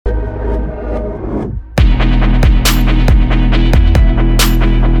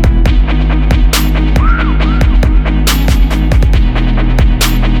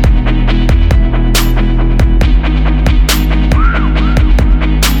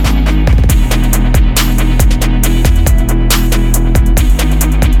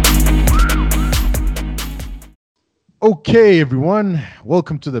Okay, everyone,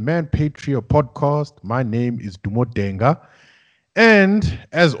 welcome to the Man Patriot podcast. My name is Dumo Denga, and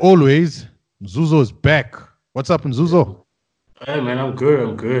as always, Mzuzo is back. What's up, Mzuzo? Hey man, I'm good.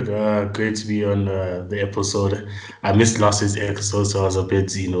 I'm good. Great to be on the episode. I missed last week's episode, so I was a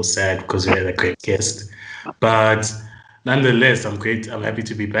bit, sad because we had a great guest. But nonetheless, I'm great. I'm happy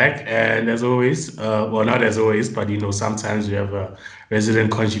to be back. And as always, well, not as always, but sometimes we have a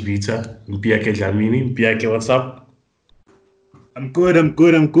resident contributor, Mpiake Dlamini. Mpiake, what's up? I'm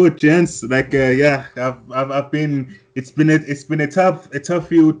good, gents. Yeah, I've been. It's been a tough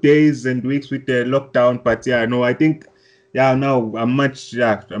few days and weeks with the lockdown, but yeah, no, I think, yeah, now I'm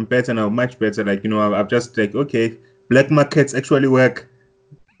better now, much better. I've just okay, black markets actually work.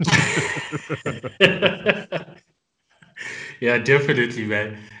 Yeah, definitely,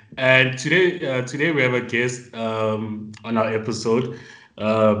 man. And today we have a guest on our episode.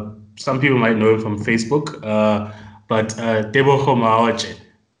 Some people might know him from Facebook, but Tebogo Moatshe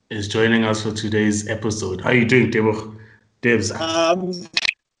is joining us for today's episode. How you doing, Tebogo? Debs. I'm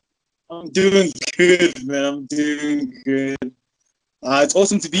doing good, man. I'm doing good. It's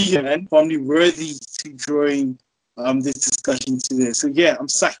awesome to be here, man. Finally worthy to join this discussion today. So yeah, I'm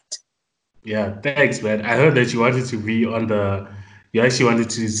psyched. Yeah, thanks, man. I heard that you wanted to be on the. You actually wanted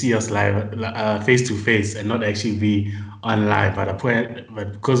to see us live, face to face, and not actually be online. But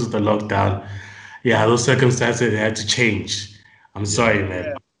because of the lockdown, yeah, those circumstances had to change. I'm sorry,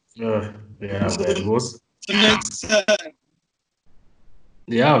 man. Yeah, So man. next time.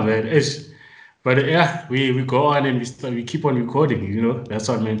 Yeah, man. But yeah, we go on and we keep on recording. That's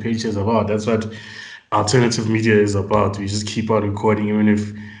what main page is about. That's what alternative media is about. We just keep on recording, even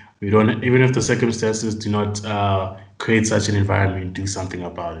if the circumstances do not create such an environment, do something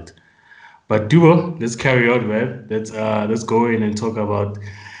about it. But Duo, let's carry on, man. Let's go in and talk about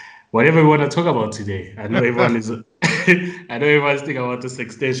whatever we want to talk about today. I know everyone is. I know everyone's thinking about this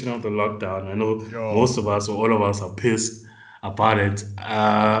extension of the lockdown. I know Yo, most of us or all of us are pissed about it.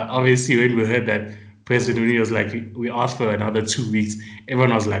 Obviously, when we heard that President Rooney was like, we asked for another 2 weeks,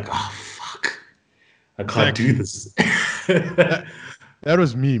 everyone was like, oh, fuck, I can't do exactly. this. That that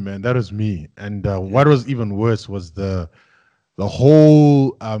was me, man. That was me. And what was even worse was the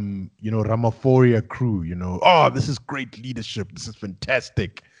whole Ramaphoria crew. Oh, this is great leadership. This is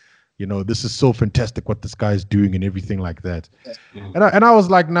fantastic. This is so fantastic what this guy is doing and everything like that. And I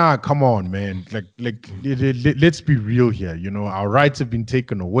was like, nah, come on, man. Let's be real here. Our rights have been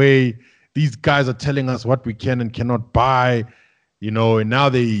taken away. These guys are telling us what we can and cannot buy. And now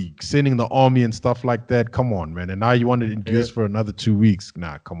they sending the army and stuff like that. Come on, man. And now you want to endure Yeah. this for another 2 weeks?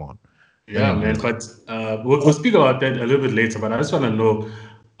 Nah, come on. That Yeah, ain't man. real. But we'll speak about that a little bit later. But I just want to know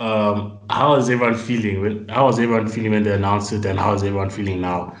how is everyone feeling? How was everyone feeling when they announced it, and how is everyone feeling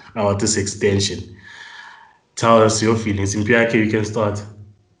now about this extension? Tell us your feelings. In PIK, you can start.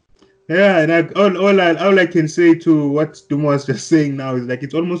 Yeah, and all I can say to what Dumo was just saying now is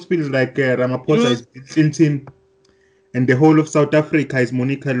it almost feels like Ramaphosa You is Clinton and the whole of South Africa is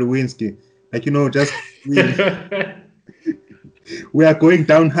Monica Lewinsky. Just we are going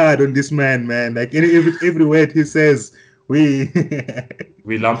down hard on this man, man. Every word he says, we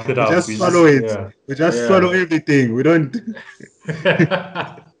We lumped it we up. just We swallow just, it. yeah. We just swallow Yeah. everything. We don't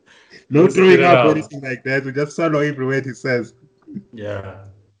no Don't spit throwing it up or out. anything like that. We just swallow every word he says. Yeah.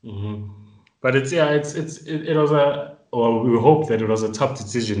 hmm But it was well, we hope that it was a tough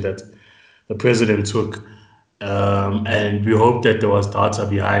decision that the president took, and we hope that there was data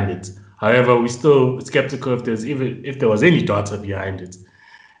behind it. However, we're still skeptical if there was any data behind it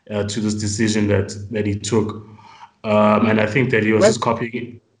to this decision that he took, and I think that he was Well, just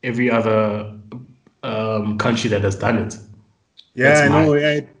copying every other country that has done it. yeah, That's I my know.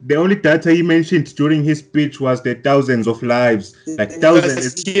 The only data he mentioned during his speech was the thousands of lives, like you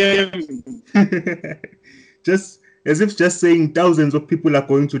thousands, guys hear me? just as if just saying thousands of people are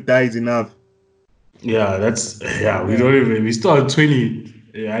going to die is enough. Yeah, that's yeah. We Yeah. don't even. We still at 20.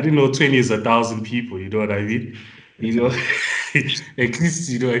 Yeah, I didn't know 20 is 1,000 people. You know what I mean? You know, at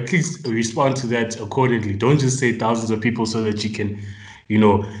least respond to that accordingly. Don't just say thousands of people so that you can,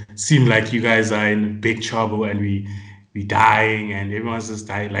 seem like you guys are in big trouble and we dying and everyone's just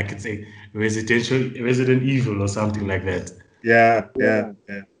dying like it's a resident evil or something like that. Yeah.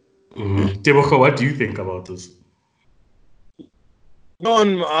 Tebogo, what do you think about this?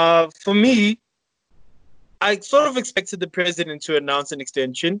 For me, I sort of expected the president to announce an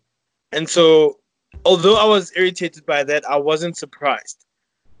extension. And so, although I was irritated by that, I wasn't surprised.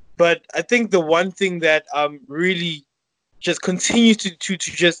 But I think the one thing that really just continues to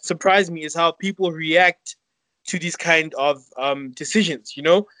just surprise me is how people react to these kind of decisions.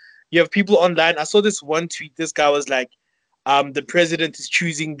 You have people online. I saw this one tweet. This guy was like, the president is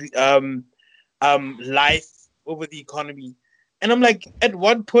choosing life over the economy. And I'm like, at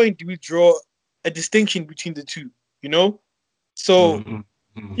what point do we draw a distinction between the two? You know? So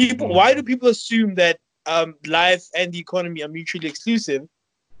why do people assume that life and the economy are mutually exclusive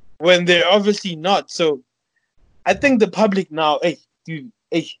when they're obviously not? So I think the public now, hey, dude,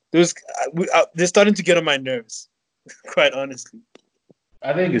 hey, they're starting to get on my nerves, quite honestly.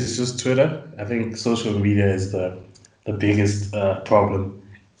 I think it's just Twitter. I think social media is the biggest problem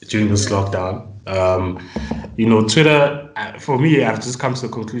during this lockdown. Twitter, for me, I've just come to the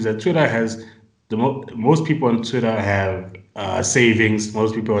conclusion that Twitter has most people on Twitter have savings.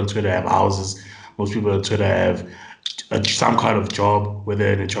 Most people on Twitter have houses. Most people on Twitter have some kind of job,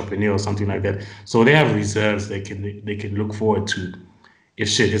 whether an entrepreneur or something like that. So they have reserves they can look forward to if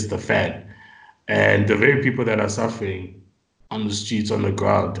shit hits the fan. And the very people that are suffering on the streets, on the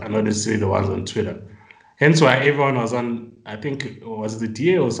ground, are not necessarily the ones on Twitter. Hence why everyone was on, I think, was the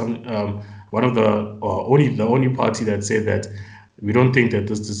DA or some one of the only party that said that we don't think that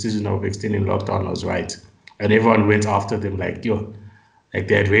this decision of extending lockdown was right, and everyone went after them like yo, like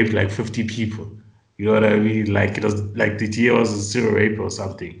they had raped like 50 people. You know what I mean? Like it was like the DA was a serial rape or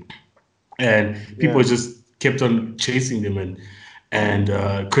something, and people just kept on chasing them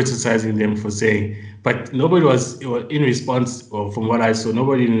and criticizing them for saying, but nobody was in response, or from what I saw,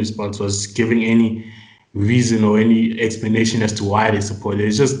 nobody in response was giving any reason or any explanation as to why they support it.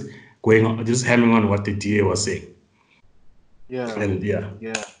 It's just going on, just hammering on what the DA was saying. Yeah. And yeah,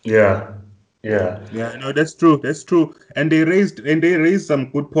 Yeah. yeah, yeah. Yeah, no, that's true. That's true. And they raised some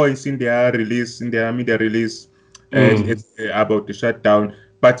good points in their release, in their media release, about the shutdown.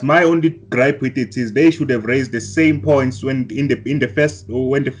 But my only gripe with it is they should have raised the same points when in the first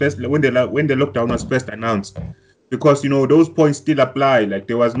when the lockdown was first announced, because those points still apply. Like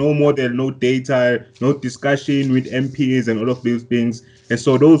there was no model, no data, no discussion with MPs and all of those things, and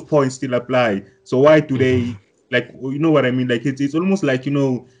so those points still apply. So why do they, like, you know what I mean? Like it's almost like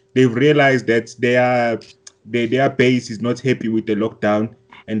they've realized that their base is not happy with the lockdown,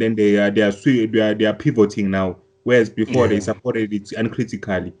 and then they are pivoting now, whereas before they Yeah. supported it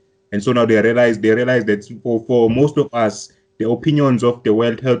uncritically, and so now they realize that for most of us, the opinions of the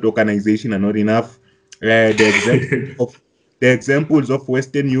World Health Organization are not enough. The examples of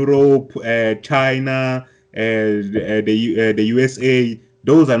Western Europe, China, the USA,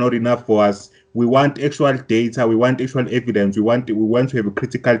 those are not enough for us. We want actual data. We want actual evidence. We want to have a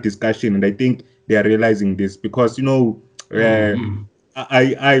critical discussion, and I think they are realizing this because I've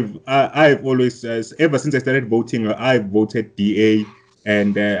always ever since I started voting, I've voted DA,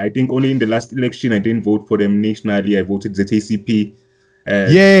 and I think only in the last election I didn't vote for them nationally. I voted ZACP. Uh,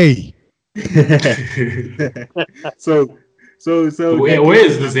 Yay! so so like Where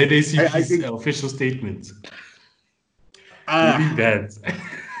is the I ZACP's think official statement? ah Really bad.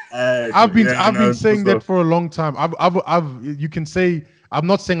 I've been saying so that for a long time. You can say I'm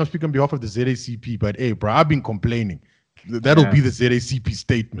not saying I'm speaking on behalf of the ZACP, but hey, bro, I've been complaining. That'll yeah. be the ZACP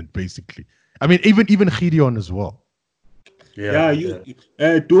statement, basically. I mean, even Gideon as well. Yeah,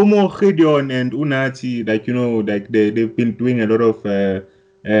 Dumo, Gideon, and Unati, like like they've been doing a lot of like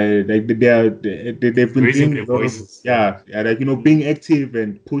they've been Raising doing their a lot of voices. Yeah. like being active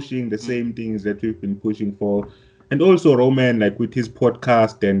and pushing the same things that we've been pushing for, and also Roman, like with his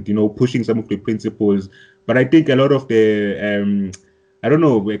podcast and pushing some of the principles. But I think a lot of the I don't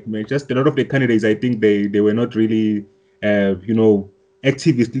know, like, just a lot of the candidates, I think they were not really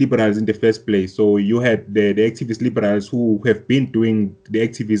activist liberals in the first place. So you had the activist liberals who have been doing the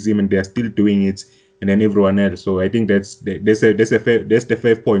activism and they are still doing it, and then everyone else. So I think that's the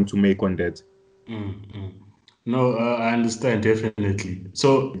fair point to make on that. No, I understand definitely.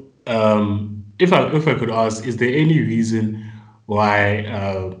 So, if I could ask, is there any reason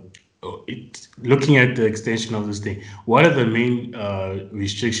why, looking at the extension of this thing, what are the main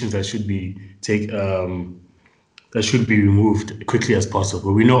restrictions that should be removed quickly as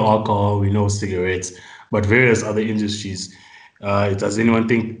possible? We know alcohol, we know cigarettes, but various other industries. Does anyone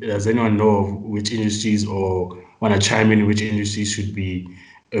know of which industries, or want to chime in which industries should be,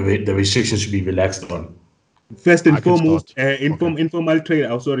 the restrictions should be relaxed on? First I and can foremost, start. Okay. informal trade.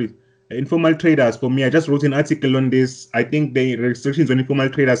 Oh, sorry, informal traders. For me, I just wrote an article on this. I think the restrictions on informal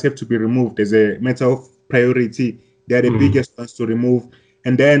traders have to be removed as a matter of priority. They are the biggest ones to remove,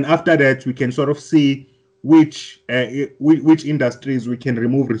 and then after that, we can sort of see which industries we can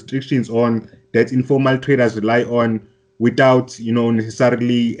remove restrictions on that informal traders rely on without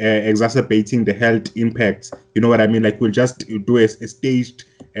necessarily exacerbating the health impact. You know what I mean? Like we'll just do a staged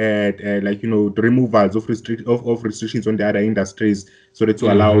like the removals of restrictions on the other industries, so that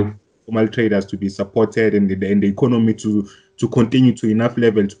to allow informal traders to be supported and the economy to continue to enough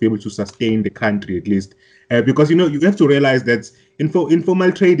level to be able to sustain the country at least. Because you have to realize that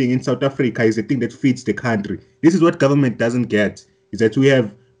informal trading in South Africa is a thing that feeds the country. This is what government doesn't get, is that we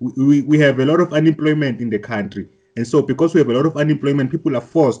have a lot of unemployment in the country. And so because we have a lot of unemployment, people are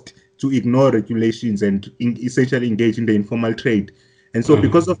forced to ignore regulations and essentially engage in the informal trade. And so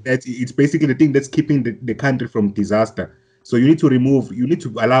because of that, it's basically the thing that's keeping the country from disaster. So you need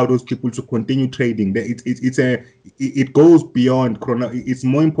to allow those people to continue trading. It goes beyond corona. It's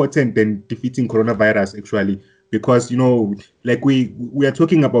more important than defeating coronavirus actually, because like we are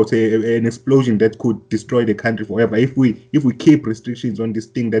talking about an explosion that could destroy the country forever if we keep restrictions on this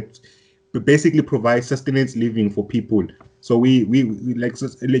thing that basically provides sustenance living for people. So we like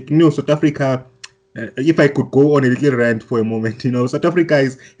South Africa. If I could go on a little rant for a moment, South Africa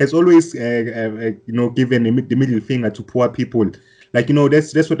has always, given the middle finger to poor people. Like,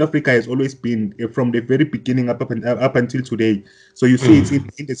 that's South Africa has always been from the very beginning up until today. So you see it's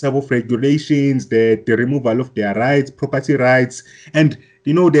in the type of regulations, the removal of their rights, property rights, and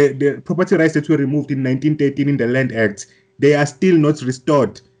the property rights that were removed in 1913 in the Land Act, they are still not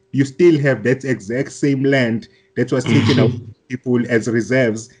restored. You still have that exact same land that was taken out people as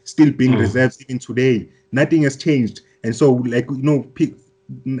reserves, still being reserves even today. Nothing has changed. And so,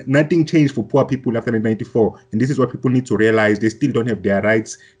 nothing changed for poor people after 1994. And this is what people need to realize. They still don't have their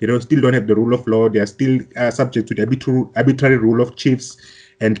rights. Still don't have the rule of law. They are still subject to the arbitrary rule of chiefs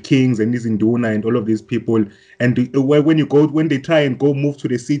and kings and these Induna and all of these people. And when they try and move to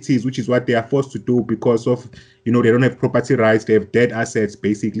the cities, which is what they are forced to do because of, they don't have property rights, they have dead assets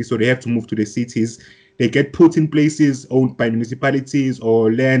basically, so they have to move to the cities. They get put in places owned by municipalities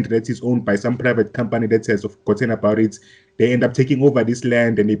or land that is owned by some private company that has forgotten about it. They end up taking over this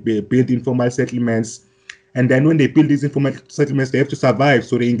land and they build informal settlements. And then when they build these informal settlements, they have to survive.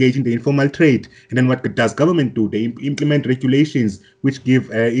 So they engage in the informal trade. And then what does government do? They implement regulations which give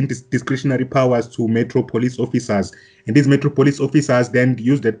discretionary powers to metro police officers. And these metro police officers then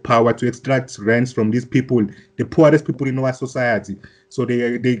use that power to extract rents from these people, the poorest people in our society. So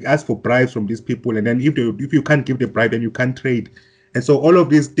they ask for bribes from these people. And then if you can't give the bribe, then you can't trade. And so all of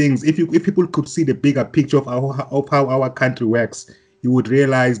these things, if people could see the bigger picture of how our country works, you would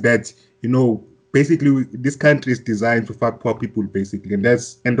realize that, basically this country is designed to fuck poor people, basically. And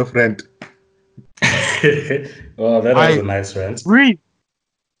that's end of rant. Well, that was a nice rant. Breathe.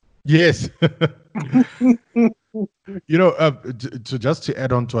 Yes. Just to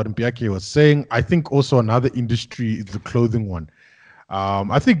add on to what Mpiake was saying, I think also another industry is the clothing one.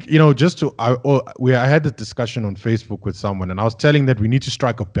 I think, I had a discussion on Facebook with someone, and I was telling that we need to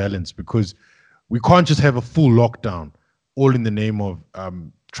strike a balance because we can't just have a full lockdown, all in the name of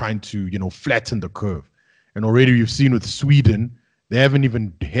trying to, flatten the curve. And already we've seen with Sweden, they haven't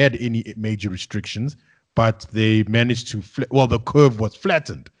even had any major restrictions, but they managed to, the curve was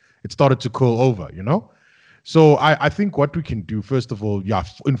flattened. It started to curl over, So I think what we can do, first of all,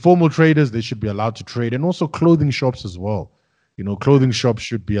 informal traders, they should be allowed to trade, and also clothing shops as well. Clothing shops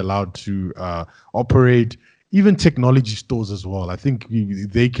should be allowed to operate, even technology stores as well. I think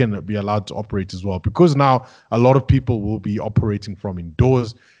they can be allowed to operate as well, because now a lot of people will be operating from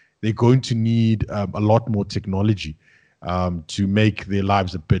indoors. They're going to need a lot more technology to make their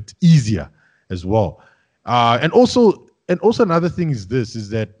lives a bit easier as well. And also another thing is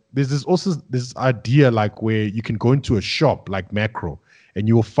that there's this idea like where you can go into a shop like Macro and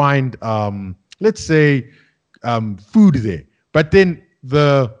you will find, let's say, food there. But then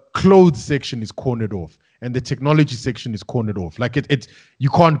the clothes section is cornered off and the technology section is cornered off. Like you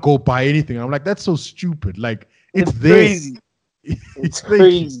can't go buy anything. I'm like, that's so stupid. Like it's there. Crazy. It's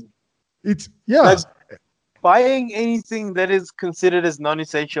crazy. Like, buying anything that is considered as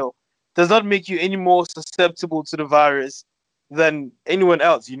non-essential does not make you any more susceptible to the virus than anyone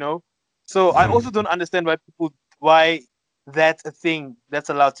else, So I also don't understand why that's a thing that's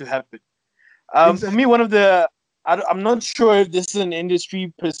allowed to happen. Exactly. For me, I'm not sure if this is an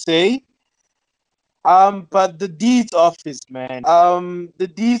industry per se, but the deeds office, man. The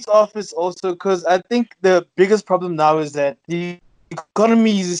deeds office also, because I think the biggest problem now is that the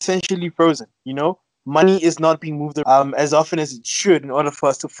economy is essentially frozen. Money is not being moved as often as it should in order for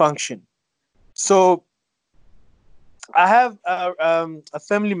us to function. So I have a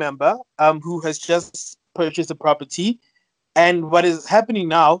family member who has just purchased a property, and what is happening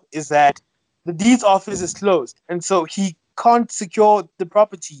now is that the deeds office is closed, and so he can't secure the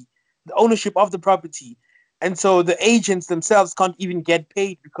property, the ownership of the property, and so the agents themselves can't even get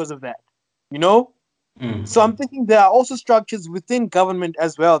paid because of that. So I'm thinking there are also structures within government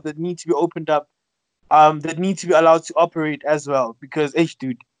as well that need to be opened up, that need to be allowed to operate as well. Because,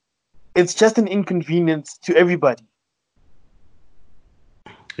 dude, it's just an inconvenience to everybody.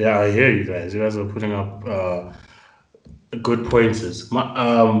 Yeah, I hear you guys. You guys are putting up good pointers.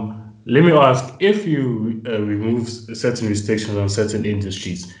 Let me ask, if you remove certain restrictions on certain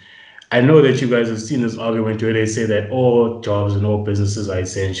industries, I know that you guys have seen this argument where they say that all jobs and all businesses are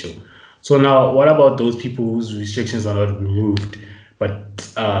essential. So now, what about those people whose restrictions are not removed, but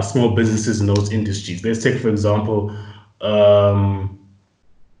small businesses in those industries? Let's take, for example, um,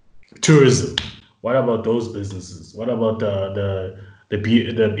 tourism. What about those businesses? What about the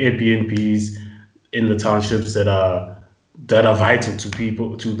Airbnbs in the townships that are vital to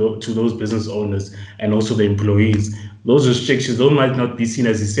people to those business owners and also the employees? Those restrictions, those might not be seen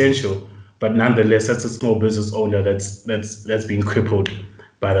as essential, but nonetheless, that's a small business owner that's being crippled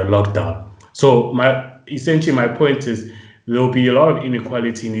by the lockdown. So my point is there will be a lot of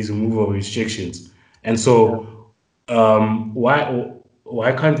inequality in these removal restrictions, and Yeah. so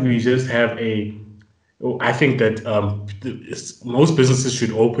why can't we just have a I think that most businesses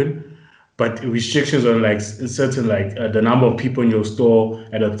should open, but restrictions on like certain like the number of people in your store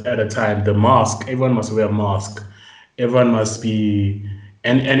at a time, the mask, everyone must wear a mask, everyone must be,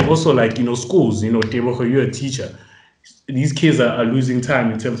 and also like schools, Tebogo, you're a teacher. These kids are losing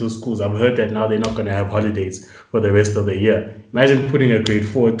time in terms of schools. I've heard that now they're not going to have holidays for the rest of the year. Imagine putting a grade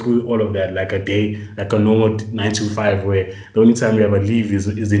four through all of that, like a day, like a normal 9 to 5, where the only time you have a leave is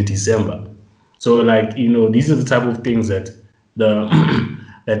in December. So like these are the type of things that the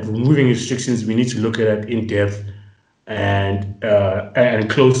that removing restrictions we need to look at it in depth and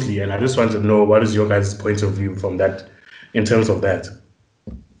closely. And I just want to know what is your guys' point of view from that in terms of that.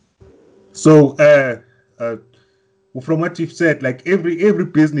 So, uh, from what you've said, like every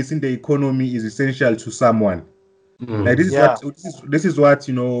business in the economy is essential to someone. Like Mm. this is what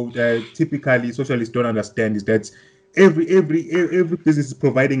typically socialists don't understand is that every business is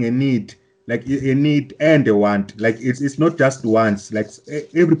providing a need, like a need and a want. Like it's not just wants. Like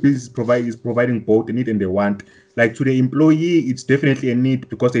every business is providing both a need and a want. Like to the employee, it's definitely a need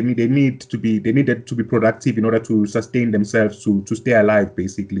because they needed to be productive in order to sustain themselves to stay alive,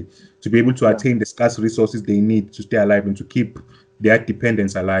 basically, to be able to Yeah. attain the scarce resources they need to stay alive and to keep their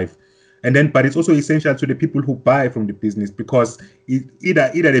dependents alive. And then but it's also essential to the people who buy from the business because either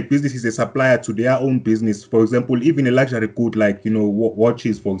the business is a supplier to their own business. For example, even a luxury good like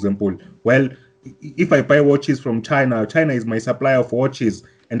watches, for example. Well, if I buy watches from China is my supplier of watches,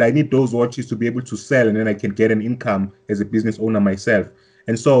 and I need those watches to be able to sell, and then I can get an income as a business owner myself,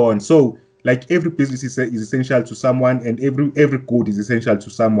 and so on. So like every business is essential to someone, and every good is essential to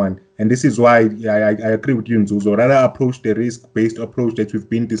someone. And this is why I agree with you, Nzuzo. Rather approach the risk-based approach that we've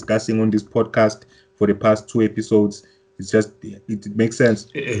been discussing on this podcast for the past two episodes. It makes sense.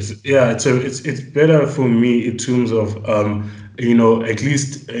 Yeah, so it's better for me in terms of at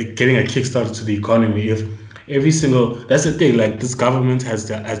least getting a kickstart to the economy. If every single that's the thing, like this government has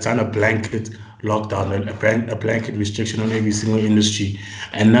done a blanket lockdown and a blanket restriction on every single industry,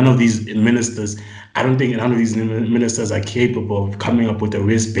 and none of these ministers, I don't think none of these ministers are capable of coming up with a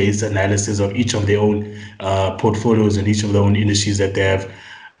risk-based analysis of each of their own portfolios and each of their own industries that they have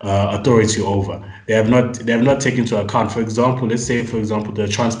authority over. They have not taken into account, for example, let's say for example the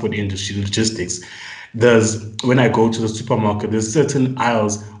transport industry, logistics. There's when I go to the supermarket, there's certain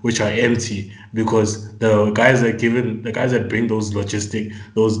aisles which are empty because the guys that bring those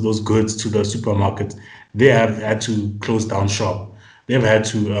goods to the supermarket, they have had to close down shop. They've had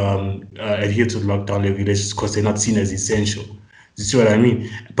to adhere to lockdown regulations because they're not seen as essential. You see what I mean?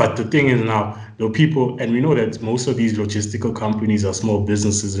 But the thing is now, the people, and we know that most of these logistical companies are small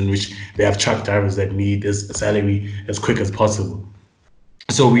businesses in which they have truck drivers that need this salary as quick as possible.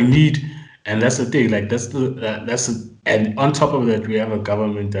 So we need, and that's the thing, like and on top of that, we have a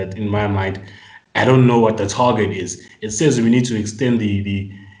government that, in my mind, I don't know what the target is. It says we need to extend the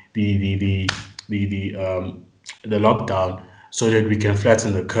the the the the, um, the lockdown so that we can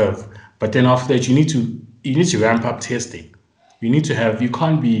flatten the curve. But then after that, you need to ramp up testing. You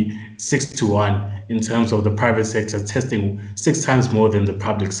can't be 6 to 1 in terms of the private sector testing 6 times more than the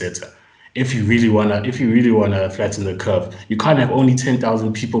public sector. If you really wanna flatten the curve, you can't have only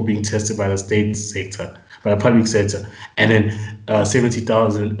 10,000 people being tested by the state sector, by the public sector, and then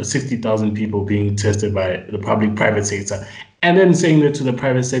 70,000, 60,000 people being tested by the public private sector, and then saying that to the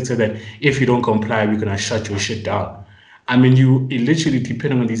private sector that if you don't comply, we're gonna shut your shit down. I mean, you literally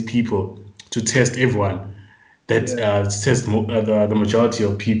depending on these people to test everyone that Yeah. says the majority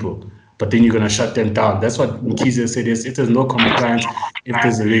of people, but then you're going to shut them down. That's what Mkhize said. Is if there's no compliance, if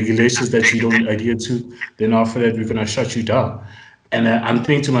there's regulations that you don't adhere to, then after that, we're going to shut you down. And I'm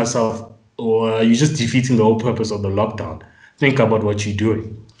thinking to myself, you're just defeating the whole purpose of the lockdown. Think about what you're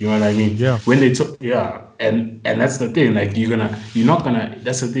doing. You know what I mean? Yeah. When they took, yeah, and that's the thing. Like you're not gonna.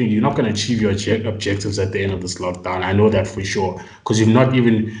 That's the thing. You're not gonna achieve your objectives at the end of this lockdown. I know that for sure because you've not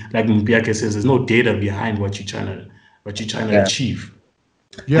even, like Mpiake says, there's no data behind what you're trying to Yeah. achieve.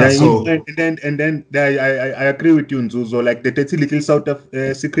 Yeah. So And then I agree with you, Nzuzo. Like the dirty little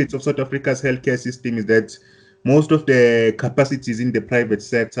secrets of South Africa's healthcare system is that most of the capacities in the private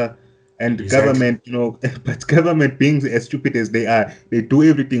sector and exactly. government, but government being as stupid as they are, they do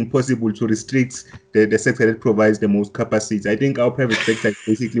everything possible to restrict the sector that provides the most capacity. I think our private sector is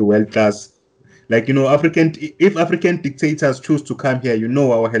basically world class. Like if African dictators choose to come here,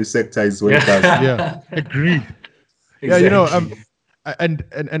 our health sector is world class. Yeah. Yeah. Agreed. Yeah. Exactly.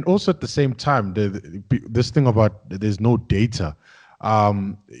 And also at the same time, this thing about there's no data.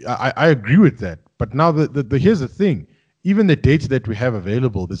 I agree with that. But now here's the thing: even the data that we have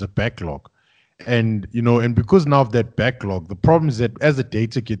available, there's a backlog, and and because now of that backlog, the problem is that as the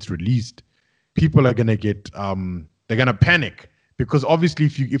data gets released, people are gonna get they're gonna panic because obviously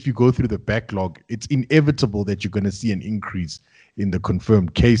if you go through the backlog, it's inevitable that you're gonna see an increase in the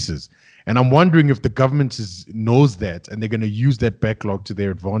confirmed cases. And I'm wondering if the government knows that and they're going to use that backlog to their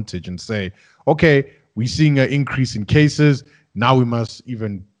advantage and say, okay, we're seeing an increase in cases. Now we must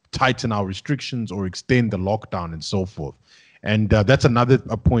even tighten our restrictions or extend the lockdown and so forth. And that's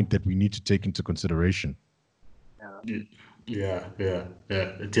a point that we need to take into consideration. Yeah,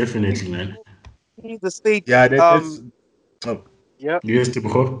 definitely, man. The state, Yeah, that's. Oh, yeah, Yes,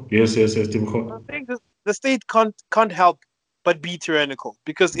 Tebogo. Yes, I Tebogo. think the state can't help but be tyrannical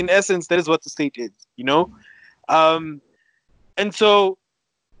because in essence that is what the state is, Um, and so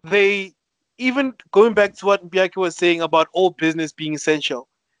they, even going back to what Biaki was saying about all business being essential,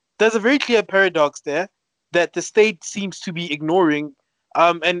 there's a very clear paradox there that the state seems to be ignoring,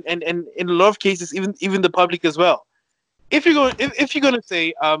 and in a lot of cases even the public as well. If you're gonna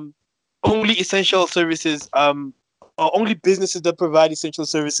say only essential services or only businesses that provide essential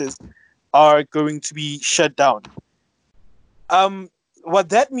services are going to be shut down, what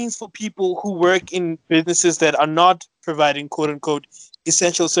that means for people who work in businesses that are not providing quote unquote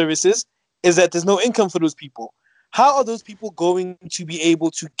essential services is that there's no income for those people. How are those people going to be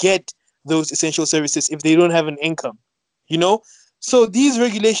able to get those essential services if they don't have an income? You know? So these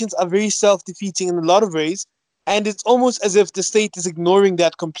regulations are very self defeating in a lot of ways. And it's almost as if the state is ignoring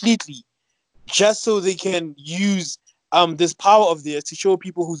that completely just so they can use this power of theirs to show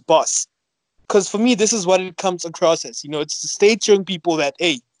people who's boss. Because for me, this is what it comes across as. It's the state showing people that,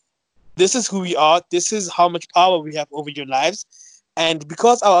 hey, this is who we are. This is how much power we have over your lives. And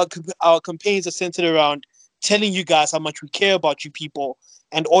because our campaigns are centered around telling you guys how much we care about you people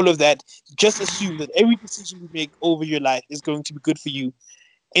and all of that, just assume that every decision you make over your life is going to be good for you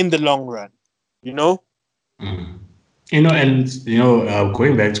in the long run. You know? Going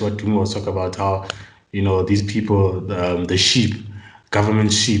back to what Timo was talking about, how these people, the sheep,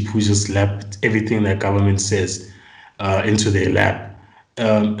 government sheep, who just lap everything that government says into their lap.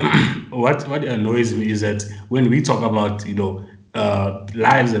 Um, what annoys me is that when we talk about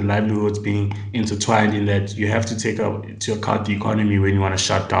lives and livelihoods being intertwined, in that you have to take up into account the economy when you want to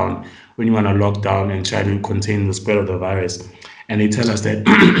shut down, when you want to lock down and try to contain the spread of the virus, and they tell us that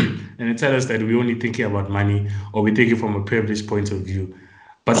we're only thinking about money, or we're thinking from a privileged point of view.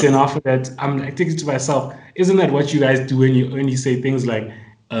 But then after that, I'm like thinking to myself, isn't that what you guys do when you say things like,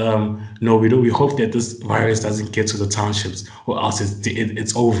 no, we don't. We hope that this virus doesn't get to the townships, or else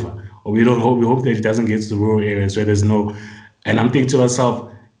it's over. Or we hope that it doesn't get to the rural areas where there's no. And I'm thinking to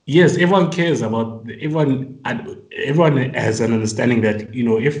myself, yes, everyone cares about everyone. Everyone has an understanding that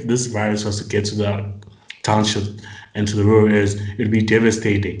if this virus was to get to the township and to the rural areas, it would be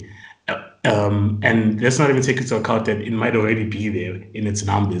devastating. And let's not even take into account that it might already be there in its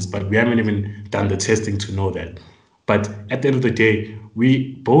numbers, but we haven't even done the testing to know that. But at the end of the day,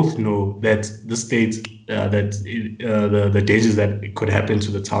 we both know that the states, the dangers that could happen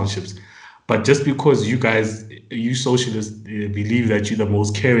to the townships. But just because you socialists, believe that you're the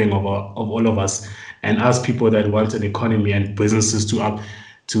most caring of all of us, and us people that want an economy and businesses to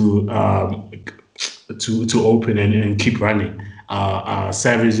open and keep running,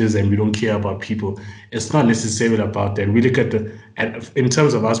 savages, and we don't care about people. It's not necessarily about that. We look in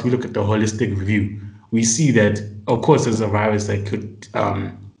terms of us, we look at the holistic view. We see that, of course, there's a virus that could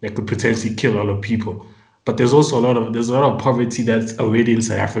potentially kill a lot of people, but there's a lot of poverty that's already in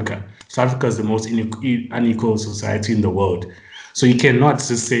South Africa. South Africa is the most unequal society in the world. So you cannot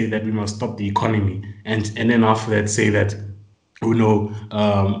just say that we must stop the economy and then after that say that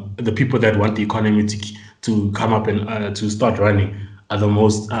the people that want the economy to come up and to start running are the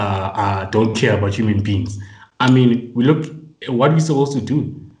most don't care about human beings. I mean, we look. What are we supposed to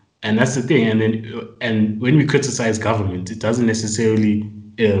do? And that's the thing. And when we criticize government, it doesn't necessarily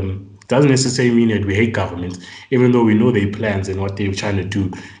mean that we hate government, even though we know their plans and what they're trying to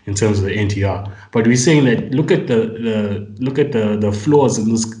do in terms of the NTR. But we're saying that look at the flaws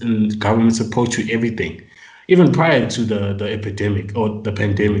in government's approach to everything, even prior to the epidemic or the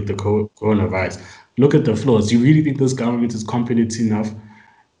pandemic, the coronavirus. Look at the flaws. Do you really think this government is competent enough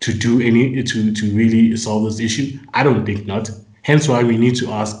to do to really solve this issue? I don't think not. Hence why we need to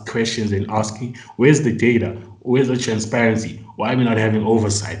ask questions and asking where's the data? Where's the transparency? Why are we not having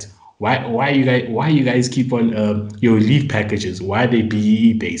oversight? Why you guys keep on your relief packages? Why are they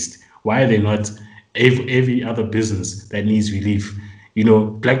BEE based? Why are they not every other business that needs relief? You know,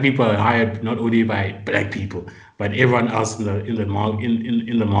 black people are hired not only by black people, but everyone else in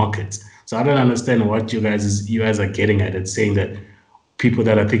the markets. So I don't understand what you guys are getting at it, saying that people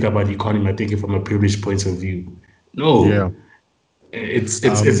that are thinking about the economy are thinking from a privileged point of view. Yeah. No, it's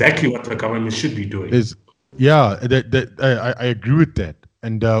exactly what the government should be doing. Is yeah, I agree with that.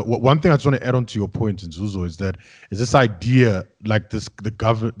 And one thing I just want to add on to your point, Nzuzo, is this idea like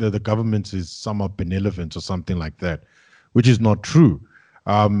the government is somewhat benevolent or something like that, which is not true.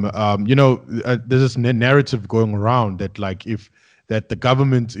 There's this narrative going around that like if that the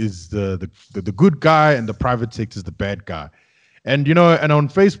government is the good guy and the private sector is the bad guy. And and on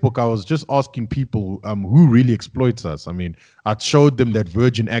Facebook, I was just asking people who really exploits us. I mean, I showed them that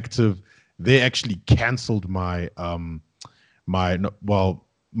Virgin Active, they actually canceled my my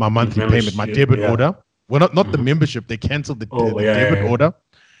monthly payment, my debit order. Well, not the membership, they canceled the debit order.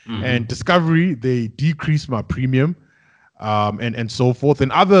 And Discovery, they decreased my premium, and so forth.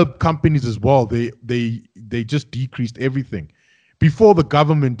 And other companies as well, they just decreased everything before the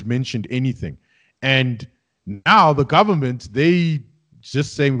government mentioned anything. And now the government, they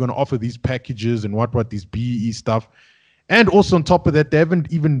just saying we're going to offer these packages and what these BEE stuff. And also on top of that, they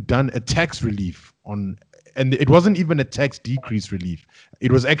haven't even done a tax relief on, and it wasn't even a tax decrease relief.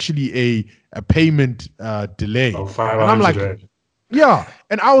 It was actually a payment delay. Oh, and I'm like, yeah.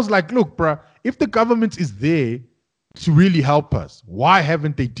 And I was like, look, bruh, if the government is there to really help us, why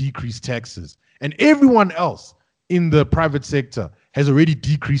haven't they decreased taxes? And everyone else in the private sector has already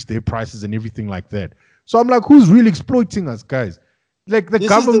decreased their prices and everything like that. So I'm like, who's really exploiting us, guys? Like the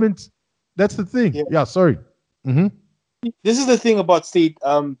government, that's the thing. Yeah, sorry. Mm-hmm. This is the thing about state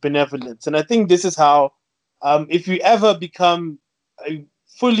benevolence. And I think this is how, if you ever become a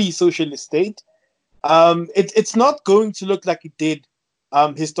fully socialist state, it's not going to look like it did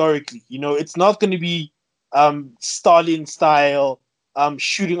historically. It's not going to be Stalin style,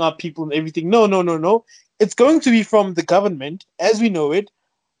 shooting up people and everything. No. It's going to be from the government, as we know it,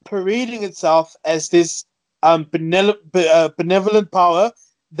 parading itself as this benevolent power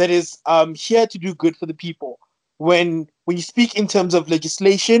that is here to do good for the people. When you speak in terms of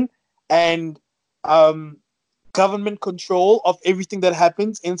legislation and government control of everything that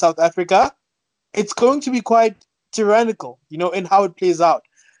happens in South Africa, it's going to be quite tyrannical, in how it plays out.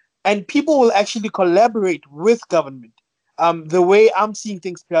 And people will actually collaborate with government. The way I'm seeing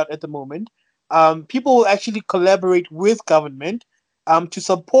things play out at the moment, people will actually collaborate with government to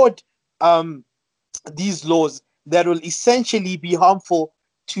support these laws that will essentially be harmful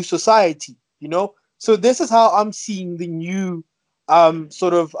to society, So this is how I'm seeing the new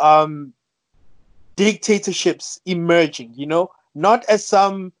sort of dictatorships emerging, not as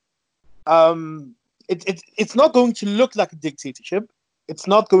some it's not going to look like a dictatorship. It's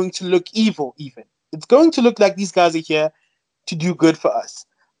not going to look evil even. It's going to look like these guys are here to do good for us.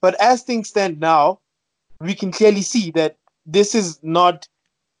 But as things stand now, we can clearly see that this is not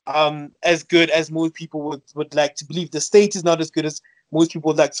as good as most people would like to believe. The state is not as good as most people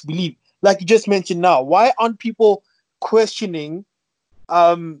would like to believe. Like you just mentioned now, why aren't people questioning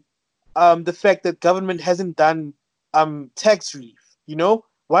the fact that government hasn't done tax relief?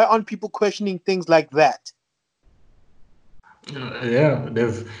 Why aren't people questioning things like that? Yeah,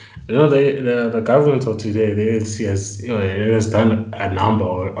 the government of today, the ANC it has done a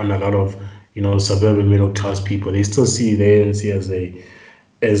number on a lot of suburban middle class people. They still see the ANC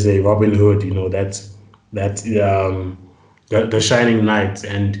as a Robin Hood, the shining knight,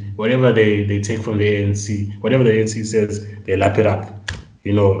 and whatever they take from the ANC, whatever the ANC says, they lap it up,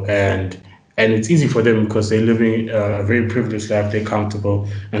 and it's easy for them because they're living a very privileged life, they're comfortable,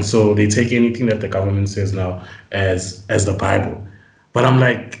 and so they take anything that the government says now as the Bible. But I'm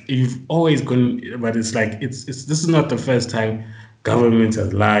like, you've always gone, but it's like it's this is not the first time government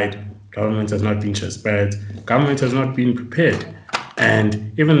has lied, government has not been transparent, government has not been prepared.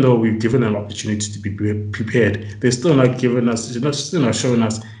 And even though we've given them opportunity to be prepared, they're still not giving us, still not showing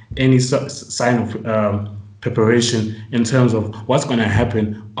us any sign of preparation in terms of what's going to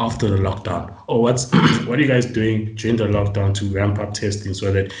happen after the lockdown, or what are you guys doing during the lockdown to ramp up testing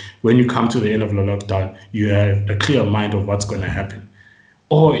so that when you come to the end of the lockdown, you have a clear mind of what's going to happen.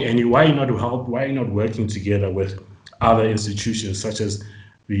 Or and why are you not working together with other institutions such as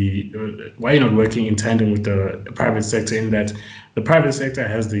why are you not working in tandem with the private sector, in that the private sector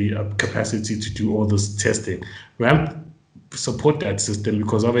has the capacity to do all this testing. Ramp support that system,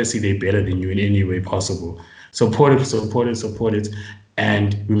 because obviously they're better than you in any way possible. Support it,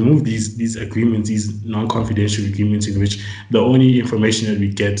 and remove these agreements, these non-confidential agreements in which the only information that we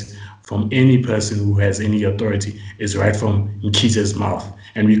get from any person who has any authority is right from Nkiza's mouth,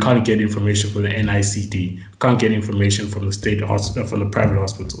 and we can't get information from the NICD, we can't get information from the state hospital, from the private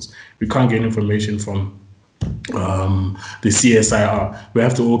hospitals, we can't get information from the CSIR. We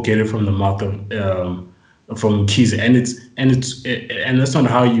have to all get it from the mouth of from Keys, and that's not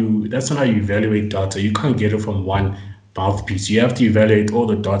how you evaluate data. You can't get it from one mouthpiece. You have to evaluate all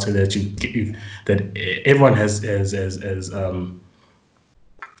the data that that everyone has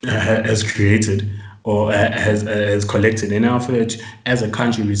created or has collected. And after that, as a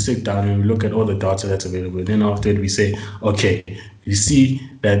country, we sit down and we look at all the data that's available. And then after it, we say, okay, you see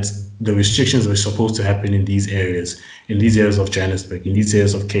that the restrictions are supposed to happen in these areas of Johannesburg, in these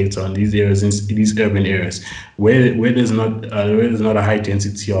areas of Cape Town, in these urban areas, where there's not a high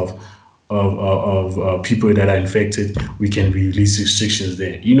density of people that are infected. We can release restrictions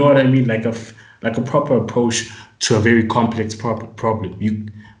there. You know what I mean? Like a proper approach to a very complex problem.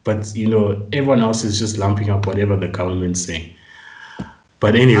 But everyone else is just lumping up whatever the government's saying.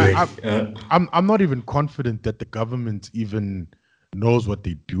 But anyway, I'm not even confident that the government even knows what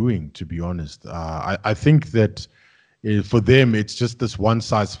they're doing, to be honest. I think that for them, it's just this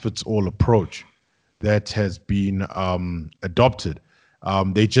one-size-fits-all approach that has been adopted.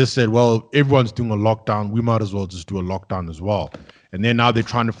 They just said, well, everyone's doing a lockdown, we might as well just do a lockdown as well. And then now they're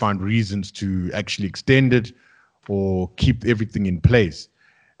trying to find reasons to actually extend it or keep everything in place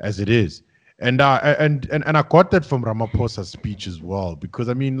as it is. And I got that from Ramaphosa's speech as well, because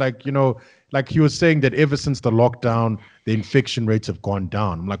I mean, like he was saying that ever since the lockdown, the infection rates have gone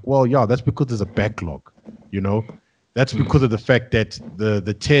down. I'm like, well, yeah, that's because there's a backlog, That's because of the fact that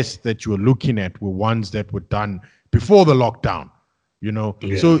the tests that you were looking at were ones that were done before the lockdown,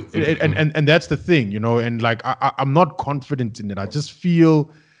 Yeah. So and that's the thing, and like I'm not confident in it. I just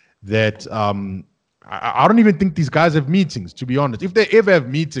feel that I don't even think these guys have meetings, to be honest. If they ever have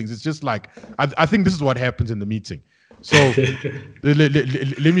meetings, it's just like I think this is what happens in the meeting. So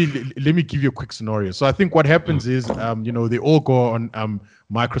let me give you a quick scenario. So I think what happens is they all go on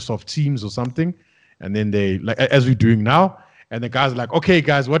Microsoft Teams or something, and then they, like as we're doing now, and the guys are like, okay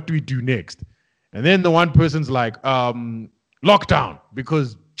guys, what do we do next? And then the one person's like, lockdown,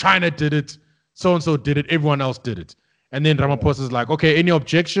 because China did it, so and so did it, everyone else did it. And then Ramaphosa's like, okay, any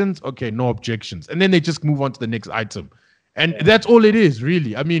objections? Okay, no objections. And then they just move on to the next item. And that's all it is,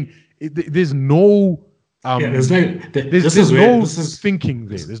 really. I mean, there's no there's no thinking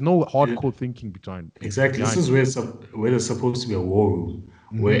there. There's no hardcore thinking behind. Exactly. This is where there's supposed to be a war room,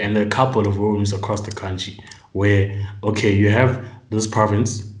 and a couple of war rooms across the country, where, okay, you have this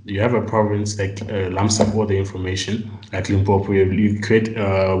province, you have a province that lumps up all the information, like Limpopo. You create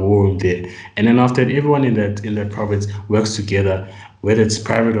a war room there, and then after that, everyone in that province works together, whether it's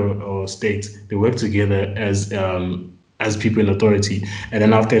private or state. They work together as people in authority, and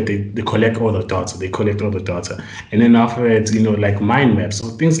then after that, they collect all the data. And then after that, like mind maps or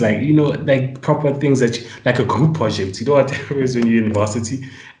things like, like proper things like a group project. You know what happens when you're in university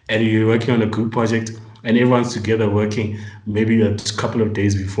and you're working on a group project, and everyone's together working maybe a couple of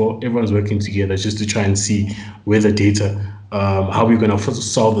days before. Everyone's working together just to try and see where the data, how we're going to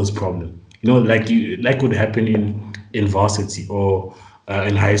solve this problem. Like would happen in varsity or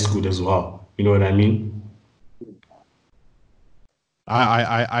in high school as well. You know what I mean?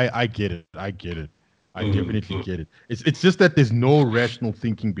 I get it. I definitely get it. It's just that there's no rational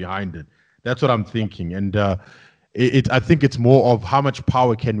thinking behind it. That's what I'm thinking. And I think it's more of how much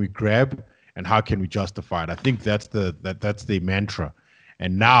power can we grab and how can we justify it. I think that's the mantra.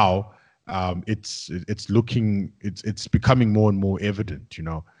 And now it's becoming more and more evident,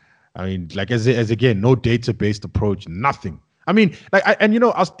 I mean, like as again, no data-based approach, nothing. I mean, I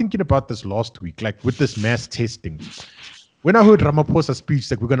was thinking about this last week, like with this mass testing. When I heard Ramaphosa's speech,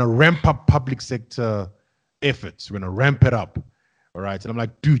 like, we're going to ramp up public sector efforts. We're going to ramp it up. All right. And I'm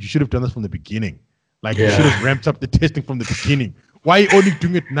like, dude, you should have done this from the beginning. Like, you should have ramped up the testing from the beginning. Why are you only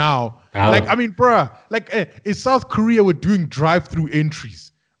doing it now? Like, I mean, bruh, like, in South Korea, we're doing drive-through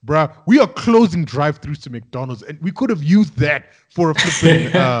entries, bruh, we are closing drive-throughs to McDonald's, and we could have used that for a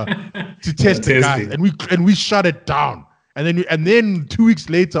flipping to test the guys, testing. and we shut it down. And then 2 weeks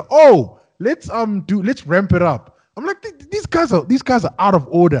later, oh, let's ramp it up. I'm like, these guys are out of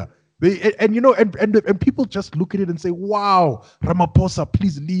order. And people just look at it and say, wow, Ramaphosa,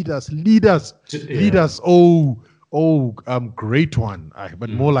 please lead us. Yeah. Great one. But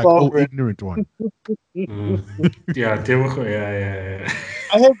more like, Sovereign. ignorant one. Yeah, Tebogo, yeah.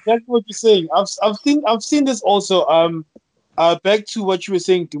 I heard exactly what you're saying. I've seen this also. Back to what you were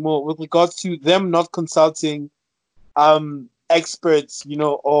saying, Dumo, with regards to them not consulting experts,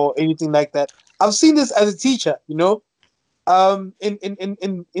 or anything like that. I've seen this as a teacher, in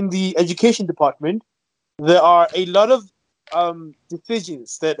the education department, there are a lot of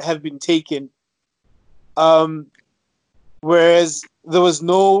decisions that have been taken, whereas there was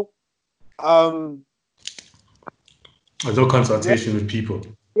no No consultation with people.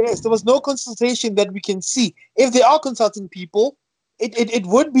 yes, there was no consultation that we can see. If they are consulting people, it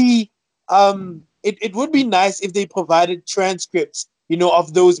would be it would be nice if they provided transcripts,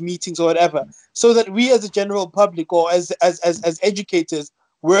 of those meetings or whatever, so that we as a general public or as educators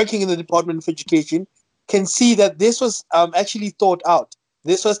working in the Department of Education can see that this was actually thought out.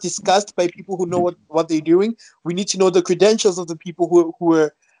 This was discussed by people who know what they're doing. We need to know the credentials of the people who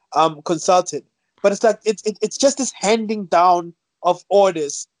were consulted. But it's like it's just this handing down of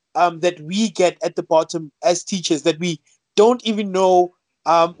orders that we get at the bottom as teachers, that we don't even know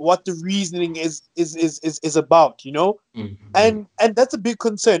what the reasoning is about, Mm-hmm. and that's a big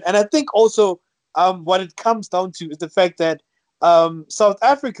concern. And I think also what it comes down to is the fact that South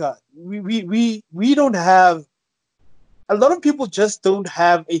Africa, we don't have, a lot of people just don't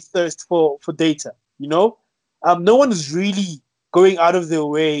have a thirst for data. No one is really going out of their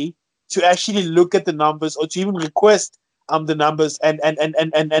way to actually look at the numbers or to even request the numbers and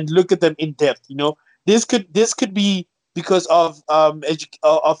look at them in depth. This could be because of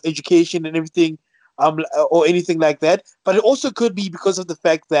education and everything, or anything like that. But it also could be because of the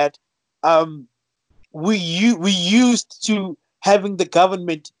fact that um, we used to having the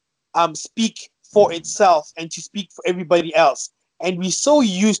government speak for itself and to speak for everybody else, and we're so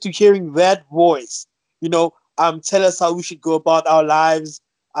used to hearing that voice, tell us how we should go about our lives,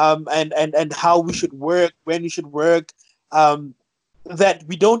 and how we should work, when we should work, um, that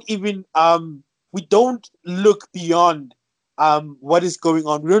we don't look beyond what is going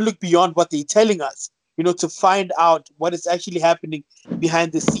on. We don't look beyond what they're telling us, to find out what is actually happening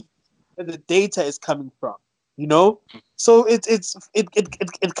behind the scenes, where the data is coming from, So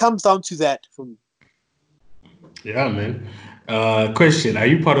it comes down to that for me. Yeah, man. Question: Are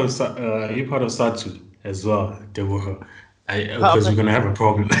you part of Satu as well, Tebogo? I'm, Because we're gonna have a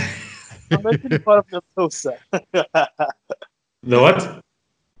problem. I'm actually part of Neptosa. The what?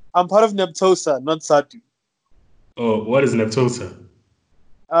 I'm part of Neptosa, not Satu. Oh, what is Neptosa?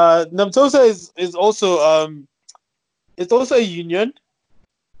 Neptosa is also it's also a union.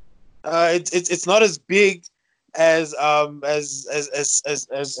 It's not as big as Satu.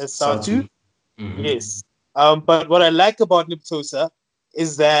 Satu. Mm-hmm. Yes. But what I like about Niptosa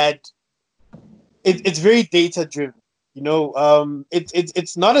is that it's very data driven.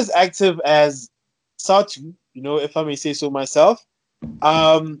 It's not as active as Satu, if I may say so myself.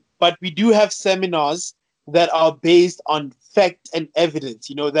 But we do have seminars that are based on fact and evidence,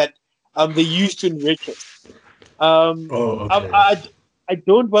 that they use to enrich us. Oh, I, okay. I, I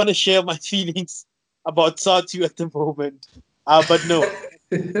don't want to share my feelings about Satu at the moment. But no.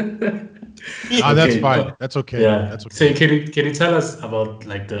 That's Okay, fine. That's okay. yeah. That's So okay. can you tell us about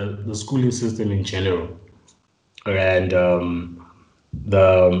like the schooling system in general and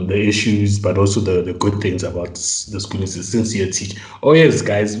the issues, but also the good things about the schooling system since you're a teacher? Oh yes,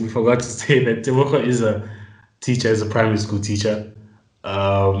 guys, we forgot to say that Tebogo is a teacher, is a primary school teacher.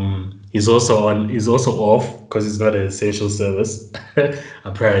 He's also off because he's not an essential service.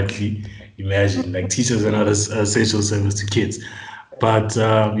 Apparently, imagine like teachers are not an essential service to kids. But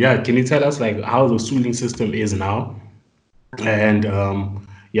yeah, can you tell us like how the schooling system is now, and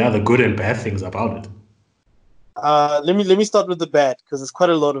yeah, the good and bad things about it? Let me start with the bad, because there's quite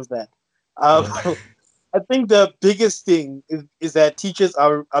a lot of that. Um, Yeah. I think the biggest thing is that teachers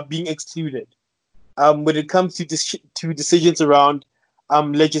are being excluded when it comes to decisions around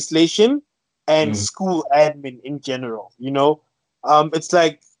legislation and Mm. school admin in general. It's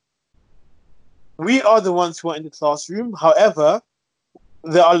like we are the ones who are in the classroom. However,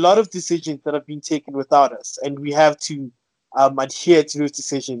 there are a lot of decisions that have been taken without us, and we have to adhere to those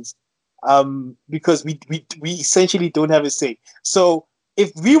decisions, because we essentially don't have a say. So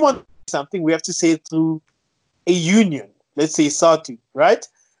if we want something, we have to say it through a union, let's say SATU, right?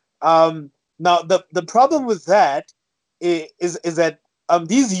 Now the problem with that is that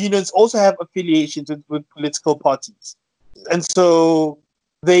these unions also have affiliations with political parties, and so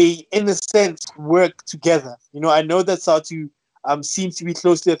they, in a sense, work together. I know that SATU seems to be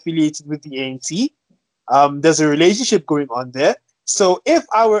closely affiliated with the ANC. There's a relationship going on there. So if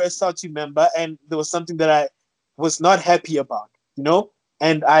I were a SATU member and there was something that I was not happy about,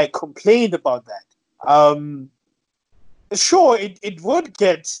 and I complained about that, sure, it would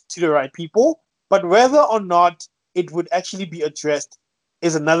get to the right people, but whether or not it would actually be addressed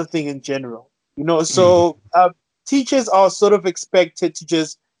is another thing in general. So teachers are sort of expected to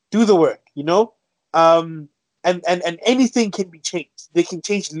just do the work, and anything can be changed. They can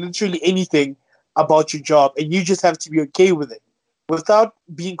change literally anything about your job, and you just have to be okay with it without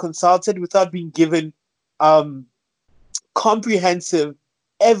being consulted, without being given comprehensive,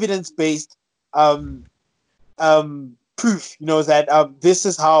 evidence-based proof. That this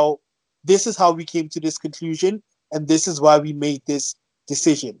is how we came to this conclusion, and this is why we made this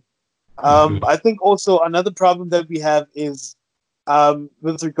decision. I think also another problem that we have is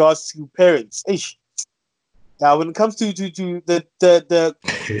with regards to parents. Ish. Now, when it comes to the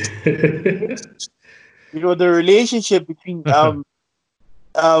the relationship between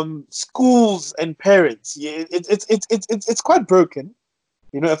schools and parents, it's quite broken.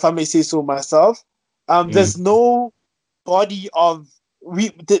 If I may say so myself. There's no body of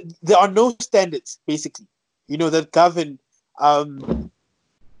there are no standards basically. That govern.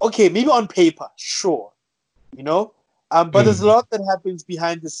 Okay, maybe on paper, sure. But there's a lot that happens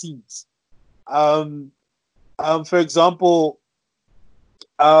behind the scenes. For example,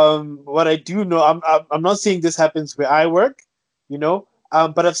 what I do know, I'm not saying this happens where I work,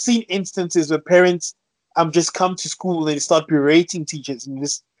 but I've seen instances where parents just come to school and they start berating teachers and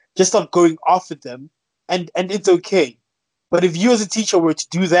just start going off at them, and it's okay. But if you as a teacher were to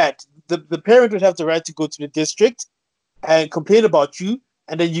do that, the parent would have the right to go to the district and complain about you,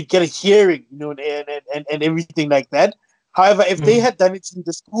 and then you get a hearing, and everything like that. However, if they had done it to you,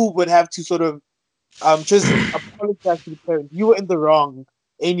 the school would have to sort of just apologize to the parent. You were in the wrong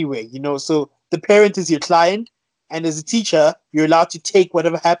anyway, So the parent is your client, and as a teacher, you're allowed to take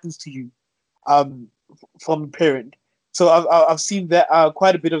whatever happens to you from the parent. So I've seen that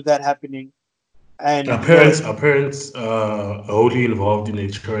quite a bit of that happening, and Our parents are wholly involved in their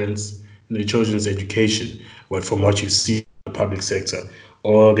children's education. But from what you see in the public sector,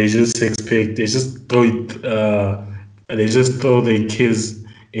 or they just throw their kids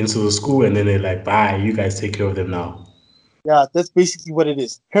into the school and then they're like, bye, you guys take care of them now. yeah, that's basically what it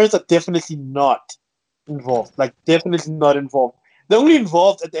is. Parents are definitely not involved. Like, definitely not involved. They're only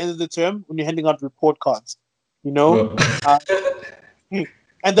involved at the end of the term when you're handing out report cards. Well, Uh,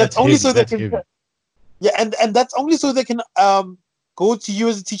 and that's That's only heavy. so they That's can. heavy. Yeah, and that's only so they can go to you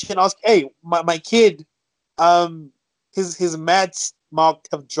as a teacher and ask, hey, my kid, his maths mark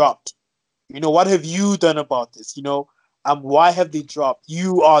have dropped. What have you done about this? Why have they dropped?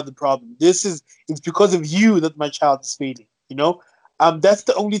 You are the problem. It's because of you that my child is failing. That's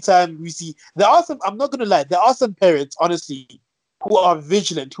the only time we see. There are some. I'm not gonna lie. There are some parents, honestly, who are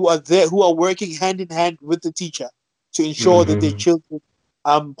vigilant, who are there, who are working hand in hand with the teacher to ensure that their children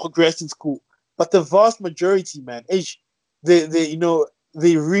progress in school. But the vast majority, man, they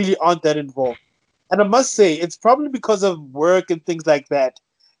really aren't that involved. And I must say, it's probably because of work and things like that.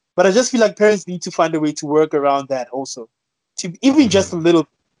 But I just feel like parents need to find a way to work around that also. To even just a little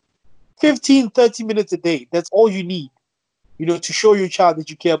 15, 30 minutes a day. That's all you need, to show your child that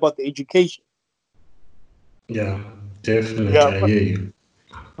you care about the education. yeah, definitely, Yeah, I but hear you.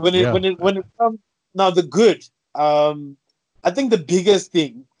 Yeah. when it comes now the good, I think the biggest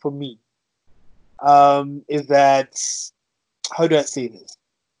thing for me is that, how do I say this?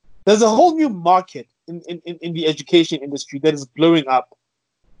 There's a whole new market in the education industry that is blowing up.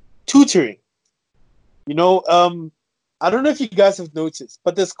 Tutoring. I don't know if you guys have noticed,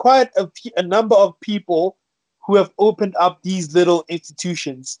 but there's quite a number of people who have opened up these little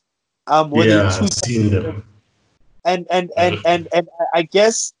institutions where they Yeah, I've tutor, seen them. and I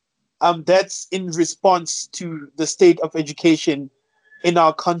guess that's in response to the state of education in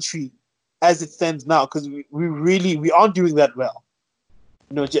our country as it stands now, because we aren't doing that well.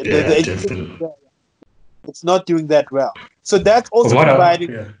 The Yeah, education, definitely. it's not doing that well. So that's From also what I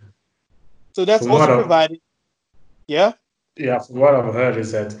providing. yeah, So that's from what also I providing. Yeah. from what I've heard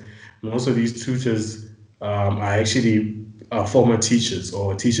is that most of these tutors are actually former teachers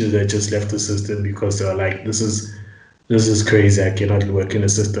or teachers that just left the system because they're like, this is crazy. I cannot work in a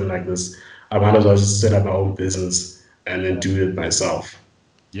system like this. I might as well just set up my own business and then do it myself.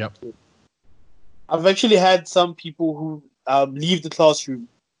 Yep. I've actually had some people who leave the classroom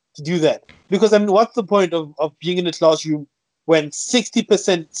to do that. Because I mean, what's the point of being in a classroom when 60%,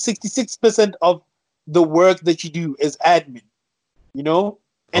 66% of the work that you do is admin, you know,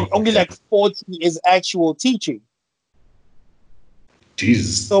 and only like 40 is actual teaching.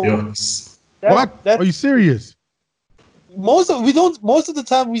 Jesus. So Yes. What? Are you serious? most of the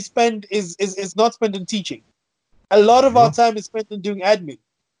time we spend is not spent on teaching. A lot of our time is spent on doing admin.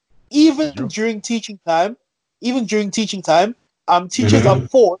 Even during teaching time, teachers are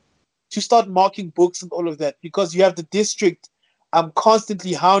forced to start marking books and all of that because you have the district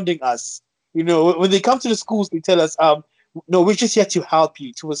constantly hounding us. You know, when they come to the schools, they tell us, no, we're just here to help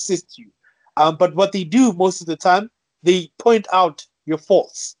you, to assist you. But what they do most of the time, they point out your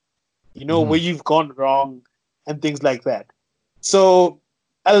faults, you know, where you've gone wrong and things like that. So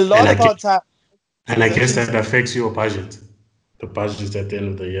a lot of our time. And I guess that affects your budget. The budget at the end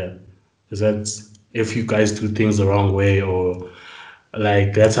of the year. Is that if you guys do things the wrong way or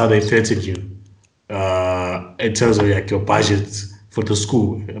like that's how they threaten you. In terms of like your budget for the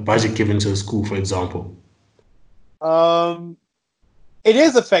school, a budget given to the school, for example. It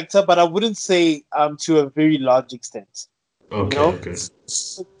is a factor, but I wouldn't say to a very large extent. Okay, You know? okay.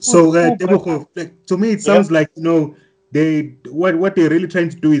 So, Tebogo, like, to me, it sounds like, they what they're really trying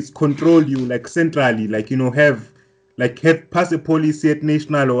to do is control you, like centrally, like, have pass a policy at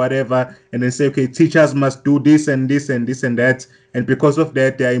national or whatever, and then say, okay, teachers must do this and this and this and that, and because of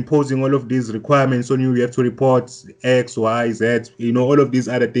that, they are imposing all of these requirements on you. You have to report X, Y, Z, all of these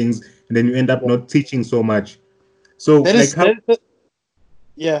other things, and then you end up not teaching so much. So, That like, is, how?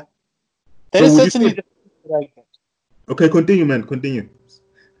 yeah, that So, is would you certainly say? the feeling that I get. Okay, continue, man. Continue.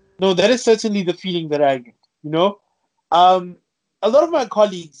 No, that is certainly the feeling that I get. You know, um, a lot of my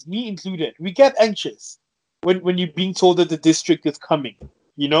colleagues, me included, we get anxious when you're being told that the district is coming.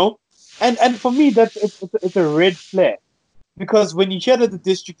 You know, and for me, it's a red flag because when you hear that the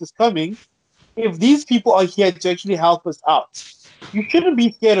district is coming, if these people are here to actually help us out, you shouldn't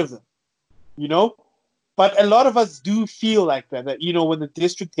be scared of them. You know, but a lot of us do feel like that you know, when the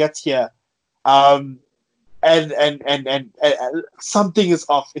district gets here, um, and something is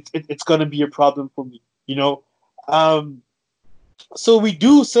off. It's gonna be a problem for me, you know. Um, so we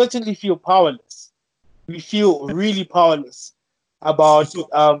do certainly feel powerless. We feel really powerless about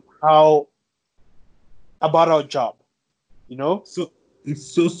how about our job, you know.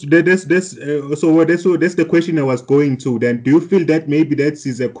 That's the question I was going to. Then, do you feel that maybe that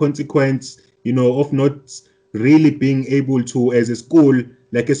is a consequence, of not really being able to, as a school,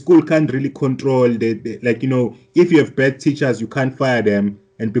 like a school can't really control like, if you have bad teachers, you can't fire them,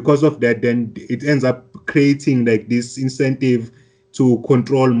 and because of that, then it ends up creating like this incentive to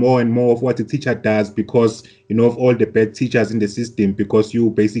control more and more of what a teacher does because of all the bad teachers in the system, because you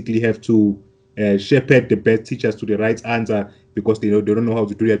basically have to shepherd the bad teachers to the right answer because they don't know how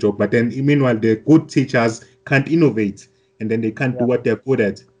to do their job. But then meanwhile, the good teachers can't innovate, and then they can't do what they're good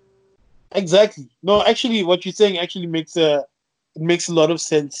at. Exactly. No, actually, what you're saying actually makes a lot of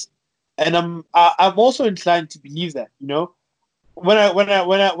sense, and I'm also inclined to believe that. You know, when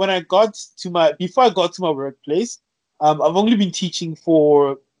I got to my before I got to my workplace, I've only been teaching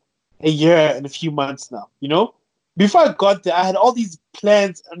for a year and a few months now. You know, before I got there, I had all these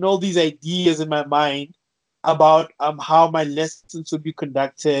plans and all these ideas in my mind about how my lessons would be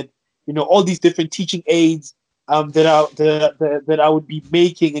conducted. You know, all these different teaching aids that I would be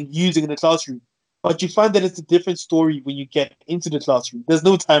making and using in the classroom. But you find that it's a different story when you get into the classroom. There's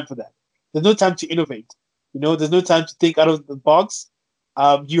no time for that. There's no time to innovate. You know, there's no time to think out of the box.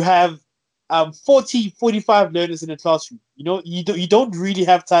 You have 40, 45 learners in a classroom. You know, you don't really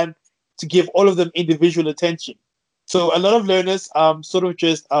have time to give all of them individual attention. So a lot of learners sort of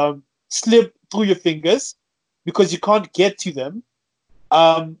just slip through your fingers because you can't get to them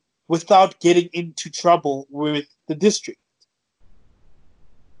without getting into trouble with the district.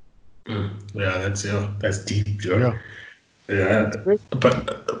 Yeah, that's deep, Joe. Yeah. Yeah,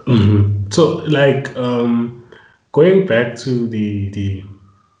 but so like going back to the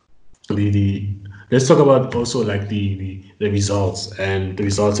let's talk about also like the results and the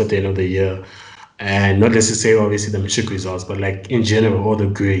results at the end of the year, and not necessarily obviously the matric results, but like in general all the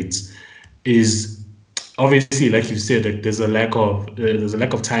grades is obviously like you said like there's a lack of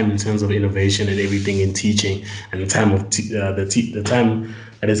time in terms of innovation and everything in teaching and the time of the time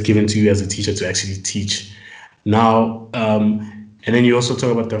that is given to you as a teacher to actually teach now. And then you also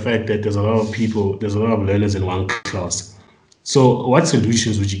talk about the fact that there's a lot of learners in one class. So what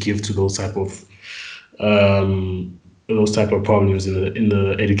solutions would you give to those type of problems in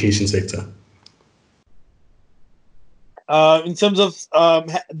the education sector? In terms of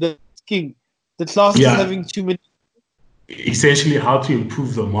the king, the classes Yeah, having too many. essentially how to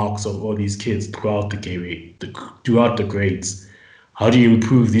improve the marks of all these kids throughout the gateway, throughout the grades. How do you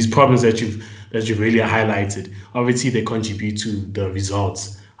improve these problems that you've really highlighted? Obviously, they contribute to the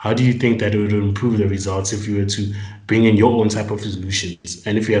results. How do you think that it would improve the results if you were to bring in your own type of solutions?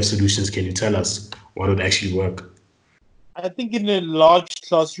 And if you have solutions, can you tell us what would actually work? I think in a large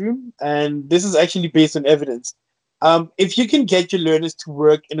classroom, and this is actually based on evidence, if you can get your learners to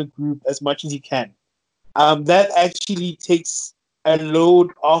work in a group as much as you can, that actually takes a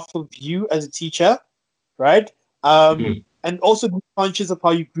load off of you as a teacher, right? And also be conscious of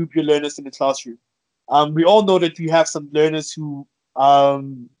how you group your learners in the classroom. We all know that we have some learners who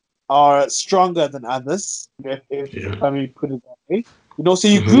are stronger than others, Yeah. if I may put it that way. So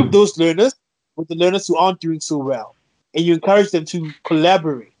you group those learners with the learners who aren't doing so well, and you encourage them to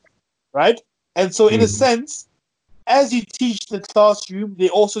collaborate, right? And so, in a sense, as you teach the classroom, they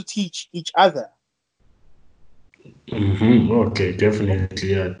also teach each other. Okay,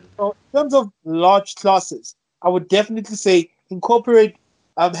 definitely. Yeah. So in terms of large classes, I would definitely say incorporate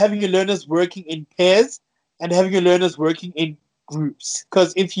having your learners working in pairs and having your learners working in groups.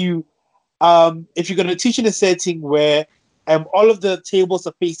 Because if you're going to teach in a setting where all of the tables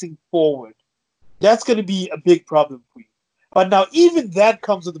are facing forward, that's going to be a big problem for you. But now even that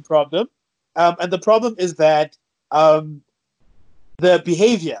comes with a problem, and the problem is that the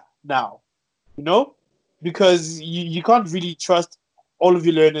behavior now, you know, because you can't really trust all of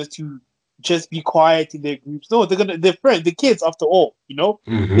your learners to just be quiet in their groups. No, they're friends, the kids after all,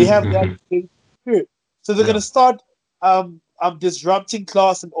 they have that spirit. So they're Yeah. gonna start disrupting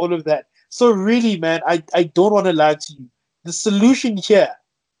class and all of that. So really, man, I don't want to lie to you. The solution here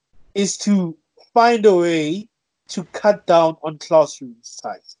is to find a way to cut down on classroom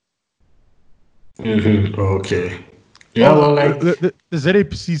size. Okay. Yeah, Oh, well, like, the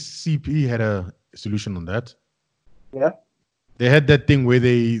ZAPCP had a solution on that. Yeah. They had that thing where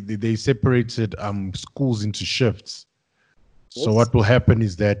they separated schools into shifts. So Yes. what will happen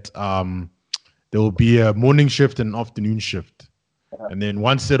is that there will be a morning shift and an afternoon shift. And then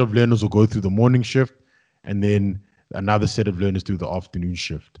one set of learners will go through the morning shift, and then another set of learners do the afternoon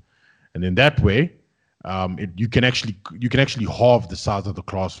shift. And then that way, you can actually halve the size of the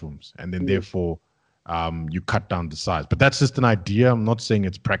classrooms, and then therefore you cut down the size. But that's just an idea. I'm not saying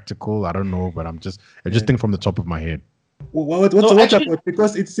it's practical. I don't know, but I just think from the top of my head. What actually, about,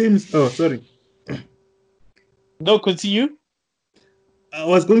 because it seems, oh, sorry. No, continue. I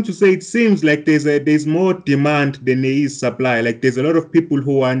was going to say, it seems like there's more demand than there is supply. Like there's a lot of people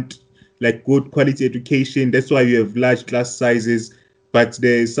who want like good quality education. That's why you have large class sizes, but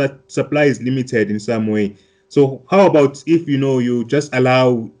the supply is limited in some way. So how about if you just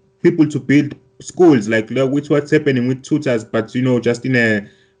allow people to build schools, like which what's happening with tutors, but just in a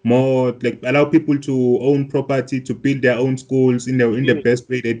more like allow people to own property, to build their own schools in the best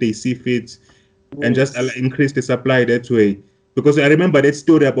way that they see fit, and just Yes. increase the supply that way. Because I remember that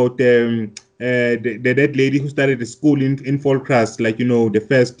story about that lady who started the school in Falkras, like the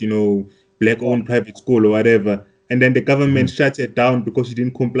first black-owned private school or whatever, and then the government shut it down because she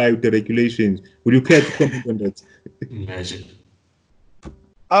didn't comply with the regulations. Would you care to comment on that? imagine.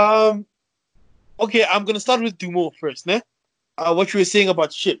 Okay, I'm gonna start with Dumo first, ne? What you were saying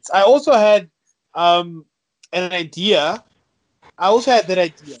about shifts. I also had an idea. I also had that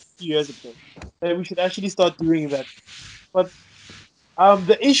idea a few years ago that we should actually start doing that. But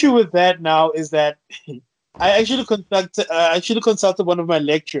the issue with that now is that I actually consulted one of my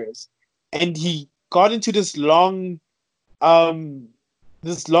lecturers, and he got into um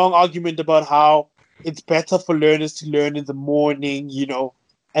this long argument about how it's better for learners to learn in the morning,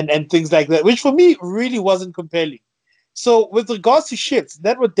 and things like that, which for me really wasn't compelling. So with regards to shifts,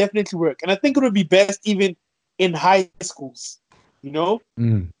 that would definitely work, and I think it would be best even in high schools, Oh,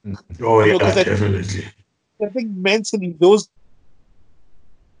 because yeah, I definitely. I think mentally those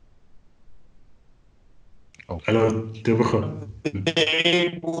Oh, Hello, Tebogo.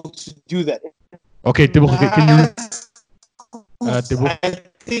 able to do that. okay, In Tebogo, can you high schools, Tebogo, I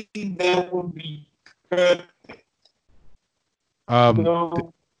think that would be perfect. You um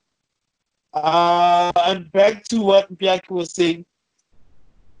know, and back to what Piaki was saying. um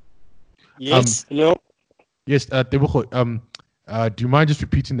Yes, hello. yes, Tebogo, do you mind just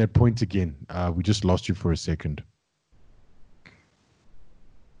repeating that point again? We just lost you for a second.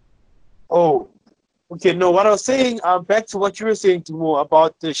 Oh, okay. No, what I was saying. Back to what you were saying to more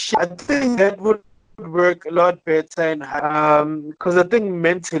about the shit. I think that would work a lot better, and because I think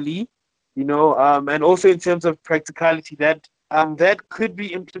mentally, and also in terms of practicality, that could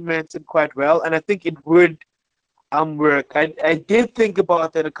be implemented quite well, and I think it would work. I did think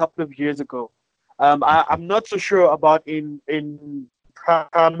about that a couple of years ago. I'm not so sure about in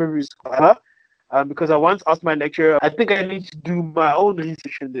primary school, because I once asked my lecturer, I think I need to do my own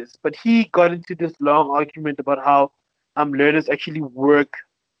research on this, but he got into this long argument about how learners actually work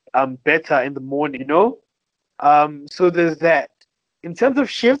better in the morning, you know? So there's that. In terms of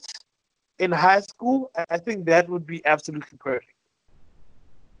shifts in high school, I think that would be absolutely perfect.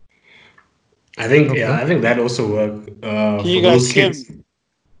 Okay. I think that also work Can for you guys those hear kids. me?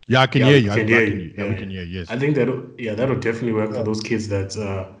 Yeah, I can Yeah, hear we you. can I hear can. you. Yeah, we Yeah, can hear. I Yes. think that'll definitely work for Yeah. those kids that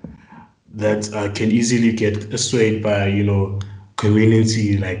can easily get swayed by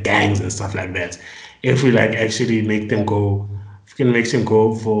community like gangs and stuff like that. If we like actually make them Yeah. go, if we can make them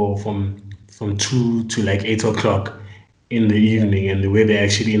go for from 2 to like 8 o'clock in the Yeah. evening, and the way they're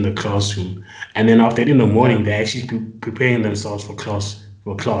actually in the classroom, and then after that in the Yeah. morning they're actually preparing themselves for class.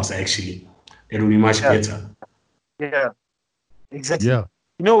 Actually, it will be much Yeah. better. Yeah. Exactly. Yeah.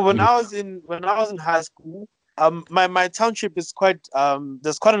 You know, when Yeah. I was in high school, my township is quite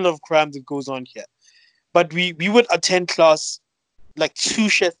there's quite a lot of crime that goes on here. But we would attend class like two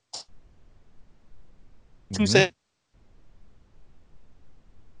Mm-hmm.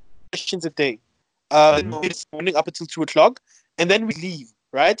 sessions a day. Mm-hmm. It's morning up until 2 o'clock, and then we leave,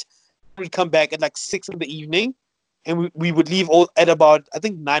 right? We come back at like 6 in the evening, and we would leave all at about I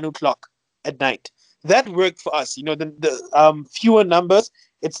think 9 o'clock at night. That worked for us. You know, the fewer numbers.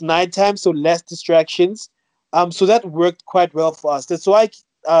 It's nighttime, so less distractions. So that worked quite well for us. That's why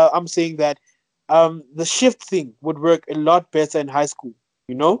I'm saying that the shift thing would work a lot better in high school.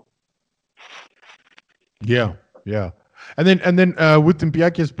 You know? Yeah. Yeah. And then with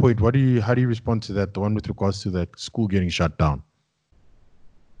Mpiake's point, how do you respond to that? The one with regards to the school getting shut down.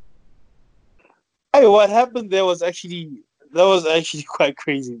 Hey, what happened there was actually quite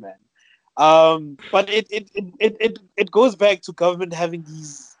crazy, man. But it goes back to government having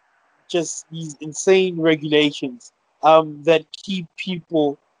these insane regulations that keep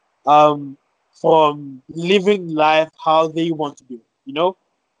people um from living life how they want to do it, you know.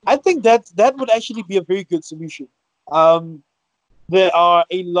 I think that would actually be a very good solution. Um, there are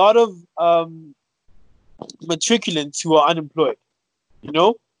a lot of matriculants who are unemployed, you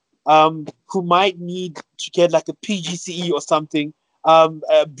know, who might need to get like a PGCE or something,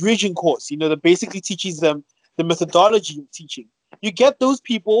 a bridging course, you know, that basically teaches them the methodology of teaching. You get those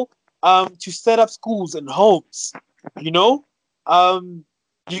people to set up schools and homes, you know, um,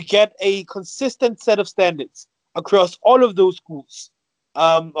 you get a consistent set of standards across all of those schools,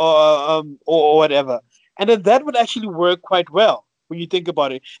 or whatever. And then that would actually work quite well when you think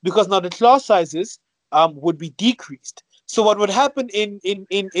about it, because now the class sizes would be decreased. So what would happen in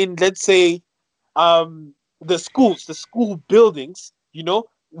let's say um, the school buildings, you know,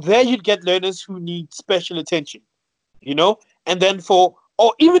 there you'd get learners who need special attention, you know, and then or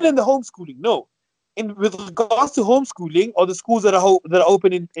even in the homeschooling, no, in with regards to homeschooling or the schools that are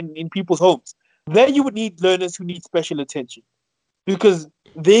open in people's homes, there you would need learners who need special attention because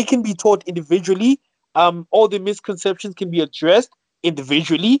they can be taught individually. All the misconceptions can be addressed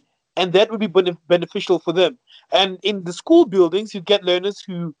individually, and that would be beneficial for them. And in the school buildings, you get learners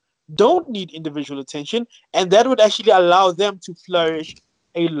who don't need individual attention, and that would actually allow them to flourish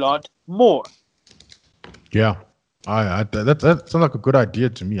a lot more. Yeah. That sounds like a good idea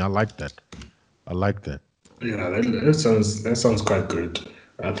to me. I like that. I like that. Yeah, that sounds quite good.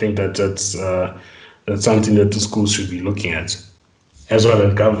 I think that's something that the schools should be looking at, as well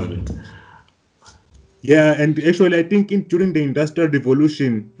as government. Yeah, and actually, I think during the Industrial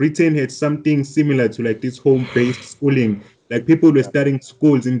Revolution, Britain had something similar to like this home-based schooling. Like people were Yeah, starting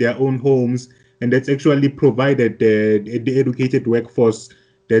schools in their own homes, and that's actually provided the educated workforce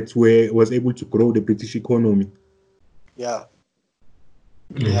that was able to grow the British economy. yeah,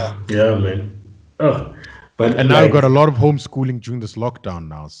 yeah. Mm, yeah, man. Oh, but And now we've got a like, lot of homeschooling during this lockdown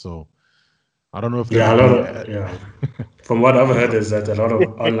now. So I don't know if yeah, that'll a lot be. of yeah. From what I've heard is that a lot of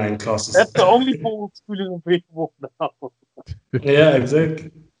online That's classes. the only form of schooling available now. Yeah,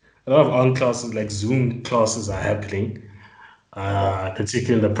 exactly. A lot of online classes, like Zoom classes, are happening, Yeah.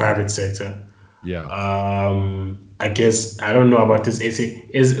 particularly in the private sector. Yeah. I guess I don't know about this essay.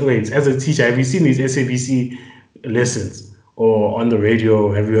 Wait, as a teacher, have you seen these SABC lessons or on the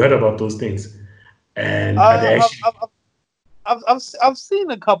radio? Have you heard about those things? And are they Uh, I've, actually? I've, I've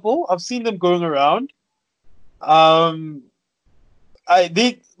seen a couple. I've seen them going around. Um,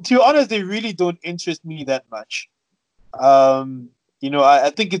 they to be honest, they really don't interest me that much. Um,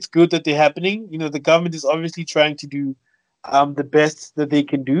 I think it's good that they're happening. You know, the government is obviously trying to do the best that they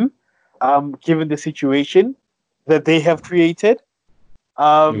can do, given the situation that they have created.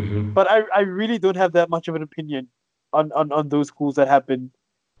 Mhm. But I really don't have that much of an opinion on those schools that happen.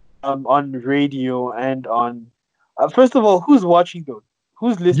 on radio and on. First of all, who's watching those?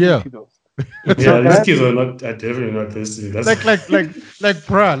 Who's listening Yeah. to those? Yeah, these That, kids are definitely not listening. That's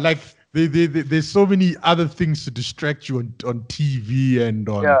Bruh, like there's so many other things to distract you on TV and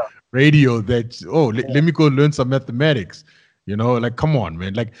on yeah, radio that let me go learn some mathematics. You know, like come on,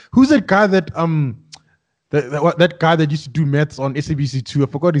 man. Like who's that guy that guy that used to do maths on SABC2? I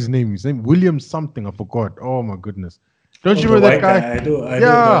forgot his name. His name William something. I forgot. Oh my goodness. Don't you the remember that white guy? guy. I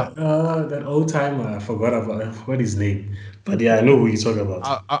know Yeah. that old timer. I forgot his name. But yeah, I know who you're talking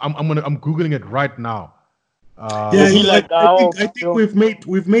about. I'm googling it right now. Yeah, was he like I think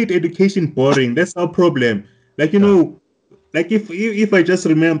we've made education boring. That's our problem. Like like if I just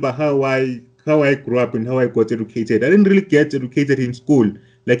remember how I grew up and how I got educated, I didn't really get educated in school.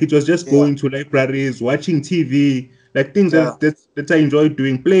 Like it was just yeah, going to libraries, watching TV, like things yeah, that I enjoy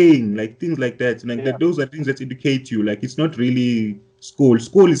doing, playing, like things like that. Like yeah. that, those are things that educate you. Like it's not really school.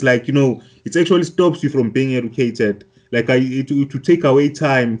 School is like it actually stops you from being educated. Like to take away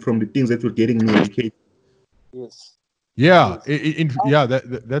time from the things that were getting me educated. Yes. Yeah, Yes. yeah,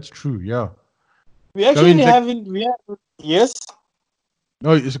 that's true. Yeah. We So I mean, actually like, haven't. We have, yes.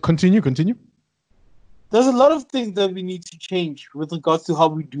 no, continue. There's a lot of things that we need to change with regards to how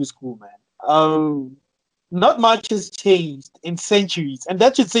we do school, man. Not much has changed in centuries, and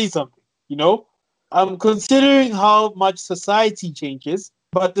that should say something, you know. Considering how much society changes,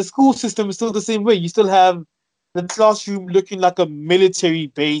 but the school system is still the same way. You still have the classroom looking like a military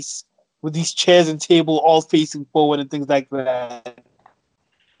base with these chairs and table all facing forward and things like that.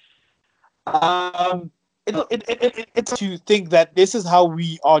 It's to think that this is how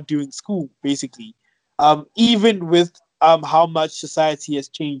we are doing school, basically. Even with how much society has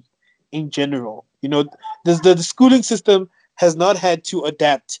changed in general. You know, the schooling system has not had to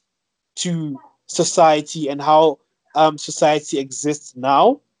adapt to society and how society exists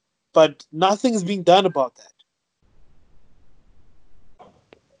now, but nothing is being done about that.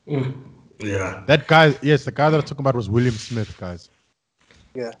 Yeah, That guy, yes, the guy that I'm talking about was William Smith, guys.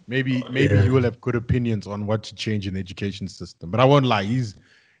 Yeah. Maybe yeah. you will have good opinions on what to change in the education system, but I won't lie.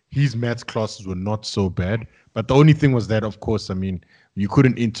 His maths classes were not so bad, but the only thing was that, of course, I mean, you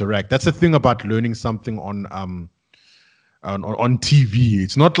couldn't interact. That's the thing about learning something on TV.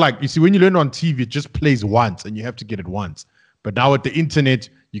 It's not like, you see, when you learn on TV, it just plays once and you have to get it once. But now with the internet,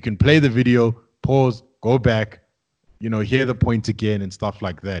 you can play the video, pause, go back, hear the point again and stuff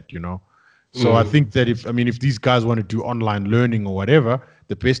like that. So I think that if these guys want to do online learning or whatever,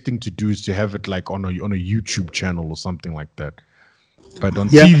 the best thing to do is to have it like on a YouTube channel or something like that. But on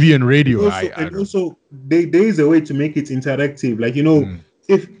Yeah, TV and radio, I and don't. also there is a way to make it interactive. Like Mm.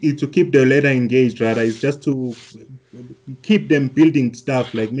 if to keep the learner engaged, rather, is just to keep them building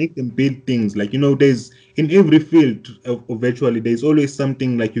stuff. Like make them build things. Like there's in every field of virtually there's always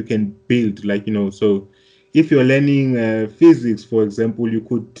something like you can build. Like so if you're learning physics, for example, you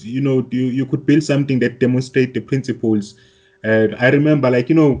could you could build something that demonstrate the principles. I remember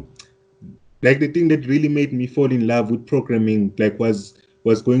like the thing that really made me fall in love with programming like was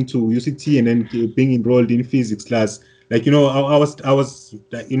going to UCT and then being enrolled in physics class. Like I was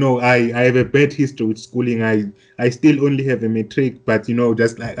I have a bad history with schooling. I still only have a matric, but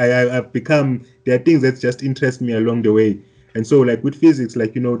just like I've become, there are things that just interest me along the way. And so like with physics,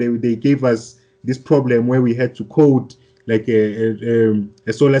 like they gave us this problem where we had to code like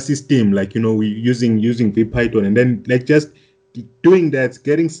a solar system, like we using VPython, and then like just doing that,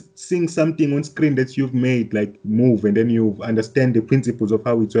 seeing something on screen that you've made like move, and then you understand the principles of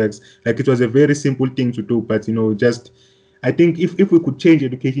how it works. Like it was a very simple thing to do, but just I think if we could change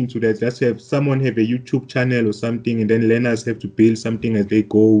education to that, just have someone have a YouTube channel or something, and then learners have to build something as they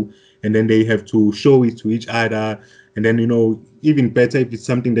go, and then they have to show it to each other, and then even better if it's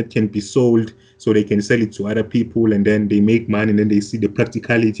something that can be sold, so they can sell it to other people, and then they make money, and then they see the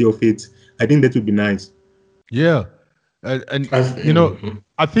practicality of it. I think that would be nice. Yeah, and I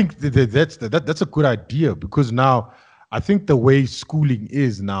I think that's a good idea, because now I think the way schooling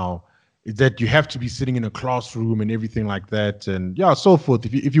is now is that you have to be sitting in a classroom and everything like that, and yeah, so forth.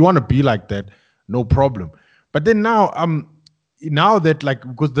 If you want to be like that, no problem. But then now that, like,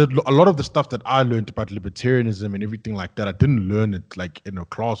 because a lot of the stuff that I learned about libertarianism and everything like that, I didn't learn it like in a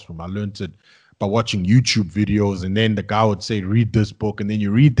classroom. I learned it by watching YouTube videos, and then the guy would say, read this book, and then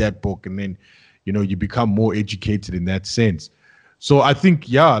you read that book, and then you become more educated in that sense. So I think,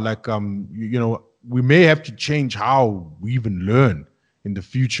 yeah, like we may have to change how we even learn in the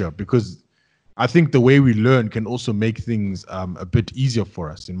future, because I think the way we learn can also make things a bit easier for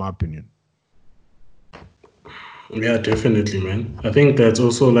us, in my opinion. Yeah, definitely, man. I think that's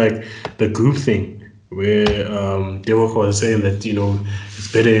also like the group thing. where Tebogo was saying that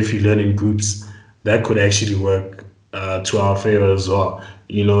it's better if you learn in groups. That could actually work to our favor as well.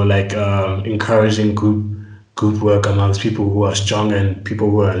 Like encouraging group work amongst people who are stronger and people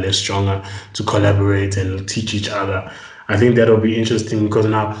who are less stronger to collaborate and teach each other. I think that'll be interesting because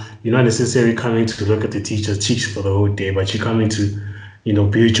now you're not necessarily coming to look at the teacher teach for the whole day, but you're coming to, be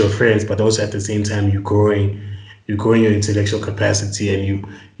with your friends, but also at the same time you're growing your intellectual capacity and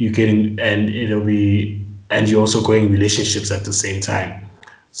you getting and it'll be and you're also growing relationships at the same time.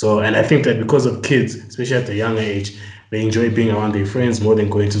 So, and I think that because of kids, especially at the younger age, they enjoy being around their friends more than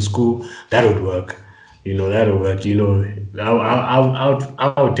going to school. That would work. That'll work.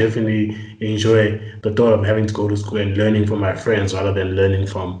 I would definitely enjoy the thought of having to go to school and learning from my friends rather than learning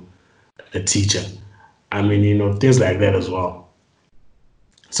from a teacher. I mean, things like that as well.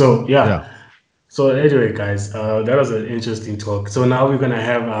 So, Yeah. yeah. So anyway, guys, that was an interesting talk. So now we're gonna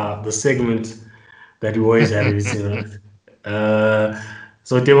have the segment that we always have every single. Uh,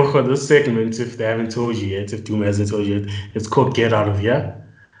 so Tebogo, this segment, if they haven't told you yet, if Doom hasn't told you yet, it's called Get Out of Here.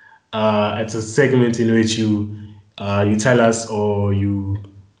 It's a segment in which you tell us or you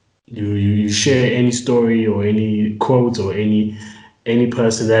share any story or any quote or any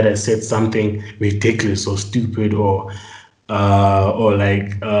person that has said something ridiculous or stupid or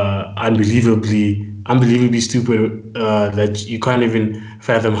like unbelievably stupid that you can't even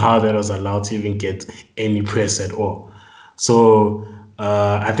fathom how that was allowed to even get any press at all. So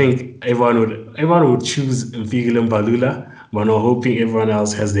I think everyone would choose Mfikile Mbalula, but I'm hoping everyone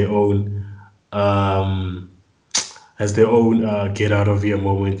else um, has their own get out of here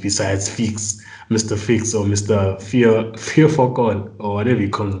moment besides Mr. Fix or Mr. Fear for God or whatever he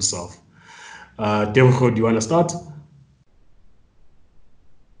calls himself. Tebogo, do you want to start?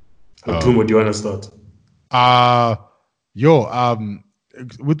 Or Uh, Tumo, do you want to start? uh yo,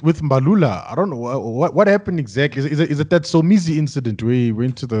 with Mbalula, I don't know what happened exactly. Is it that Somizi incident where he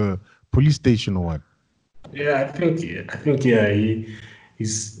went to the police station or what? Yeah, I think yeah,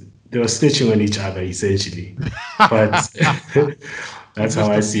 he's they were snitching on each other essentially, but that's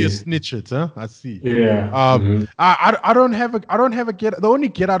how I Mr. see Fear it. Snitchit, huh? I see. Yeah. I don't have a get. The only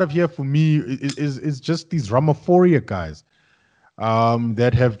get out of here for me is just these Ramaphoria guys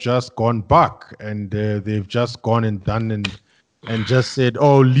that have just gone back and they've just gone and done and just said,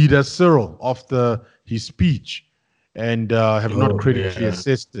 "Oh, leader Cyril," after his speech, and have not Oh critically yeah.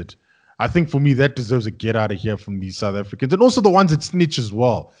 assessed it. I think for me that deserves a get out of here from these South Africans, and also the ones that snitch as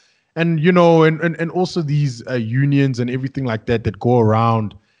well, and and also these unions and everything like that that go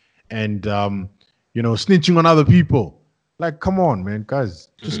around and snitching on other people. Like, come on, man, guys,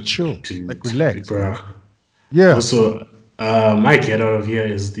 just chill, like, Dude, relax. bro. Yeah. Also, my get out of here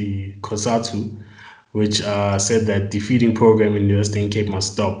is the COSATU, which said that the feeding program in the Western Cape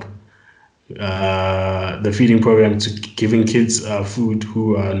must stop. The feeding program to giving kids food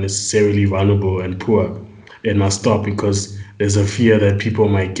who are necessarily vulnerable and poor, it must stop because there's a fear that people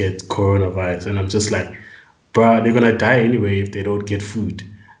might get coronavirus. And I'm just like, bruh, they're gonna die anyway if they don't get food.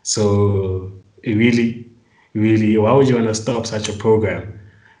 So it really, why would you want to stop such a program?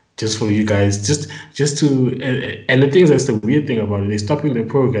 Just for you guys, just to and the things that's the weird thing about it, they're stopping the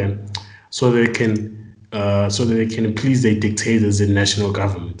program so that they can please their dictators in national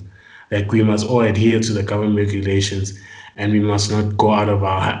government. Like we must all adhere to the government regulations, and we must not go out of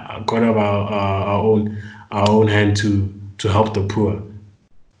our own hand to help the poor.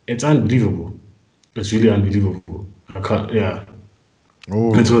 It's unbelievable. It's really unbelievable. I can't. Yeah.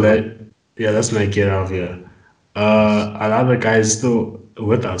 Oh, Until right. that. Yeah, that's my get out of here. Are the other guys still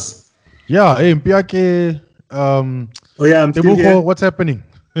with us? Yeah, hey, Mpiake, Oh yeah, I'm still Tebogo, here. what's happening?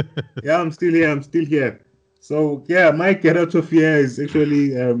 Yeah, I'm still here. I'm still here. So yeah, my get out of here is actually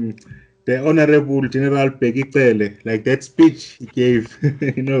the Honorable General Peggy, like that speech he gave.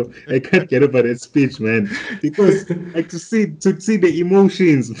 I can't get over that speech, man, because like to see the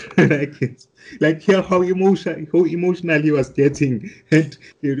emotions, like hear how emotional he was getting, and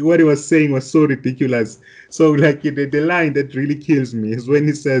what he was saying was so ridiculous. So like the line that really kills me is when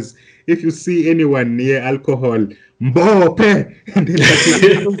he says, "If you see anyone near alcohol, Mbope," and then like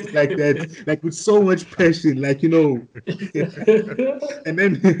he yells it like that, like with so much passion, and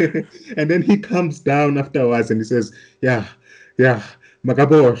then and then he comes down afterwards and he says, "Yeah, yeah,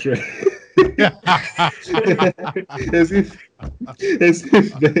 Magabosh." as if as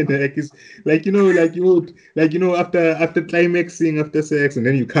if then like it's like like you would after climaxing after sex and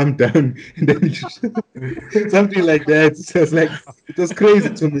then you come down and then something like that. So it's like it was crazy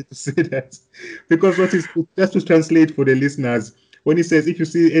to me to say that because what is just to translate for the listeners, when he says if you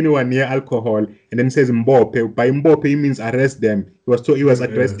see anyone near alcohol, and then he says Mbope. By Mbope he means arrest them. He was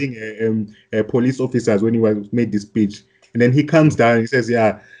addressing police officers when he was made this speech, and then he comes down and he says,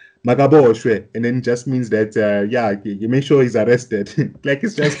 yeah, Magaboshwe, and then just means that you make sure he's arrested. Like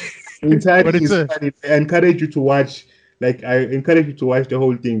it's just the entire But thing it's is a funny. I encourage you to watch. Like I encourage you to watch the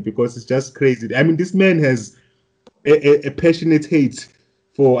whole thing because it's just crazy. I mean, this man has a passionate hate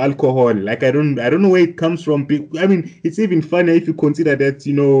for alcohol. Like I don't know where it comes from. I mean, it's even funny if you consider that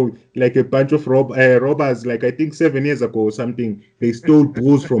like a bunch of robbers, like I think 7 years ago or something, they stole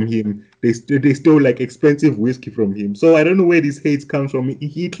booze from him. They stole like expensive whiskey from him. So I don't know where this hate comes from.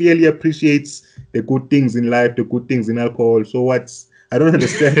 He clearly appreciates the good things in life, the good things in alcohol. So I don't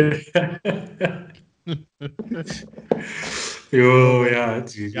understand. Yo, oh yeah,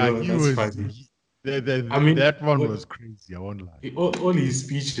 dude, yeah, yo, he that's was funny. I mean, that one was crazy. I won't lie. all his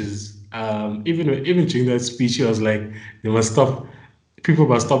speeches, even during that speech, he was like, "They must stop. People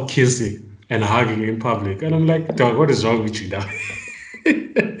must stop kissing and hugging in public." And I'm like, "Dog, what is wrong with you now?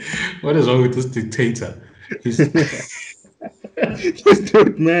 What is wrong with this dictator?" He's This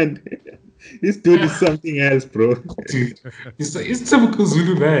dude, man, this dude is something else, bro. dude. It's typical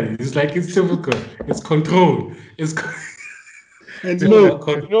Zulu man. It's like it's typical. It's control. And It's all about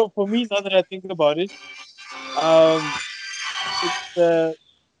control. For me, now that I think about it, um, it's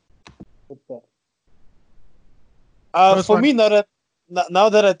what's that? First For one. me, now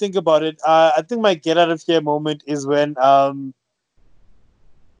that I think about it, I think my get out of here moment is when the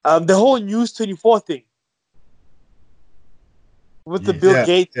whole News 24 thing with the Yes. Bill Yeah,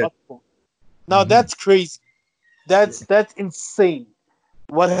 Gates yeah. article. Now Mhm. that's crazy. That's insane.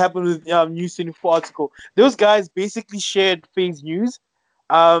 What happened with News 24 article? Those guys basically shared fake news,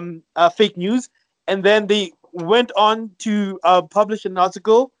 and then they went on to publish an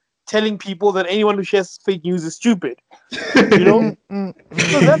article telling people that anyone who shares fake news is stupid. You know,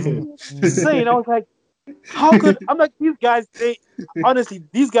 so that's insane. I was like, how could I'm like these guys? They honestly,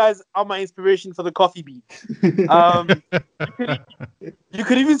 these guys are my inspiration for the coffee bean. Um, you could you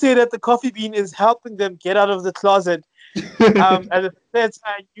could even say that the coffee bean is helping them get out of the closet at the third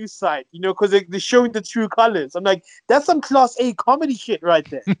side news side, because they're showing the true colors. I'm like, that's some class A comedy shit right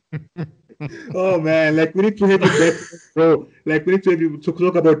there. Oh man, like we need to have you back, bro. Like we need to have you to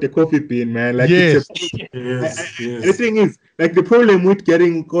talk about the coffee bean, man. Like it's a. Yes, Yes, The yes, thing is, like the problem with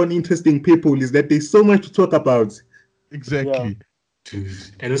getting on interesting people is that there's so much to talk about. Yeah, exactly. dude.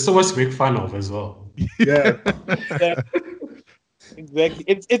 And there's so much to make fun of as well. Yeah, exactly. Exactly.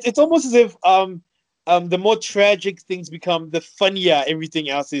 It's almost as if the more tragic things become, the funnier everything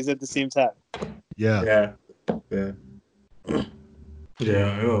else is at the same time. Yeah. yeah, yeah.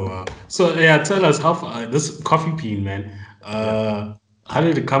 Yeah. Oh, wow. So yeah, tell us how far this coffee bean, man. How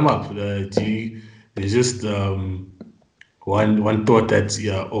did it come up? There's just one thought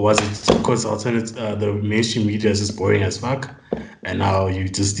that or was it because alternate the mainstream media is just boring as fuck, and now you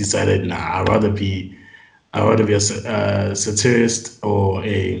just decided, nah, I'd rather be a satirist or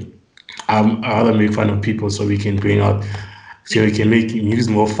I'd rather make fun of people so we can so we can make news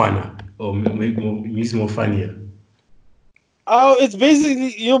more funner or make news more funnier. Oh, it's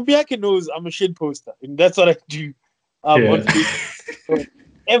basically Biaki knows I'm a shit poster, and that's what I do on Yeah. Facebook. So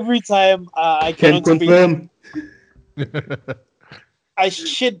every time I get Can onto Facebook, confirm. I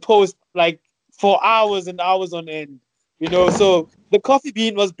shit post like for hours and hours on end. So the coffee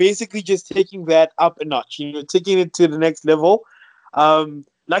bean was basically just taking that up a notch, taking it to the next level.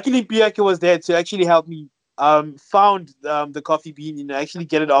 Luckily, Biaki was there to actually help me found the coffee bean, actually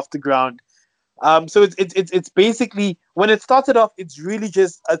get it off the ground. So it's basically when it started off, it's really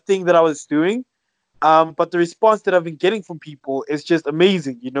just a thing that I was doing. But the response that I've been getting from people is just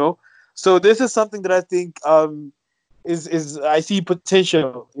amazing. So this is something that I think is I see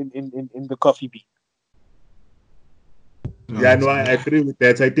potential in the coffee bean. No, Yeah, that's no, I great. agree with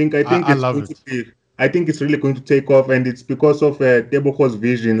that. I think I it's love going to it. be. I think it's really going to take off, and it's because of Tebogo's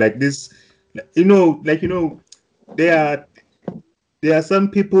vision. Like this, there are there are some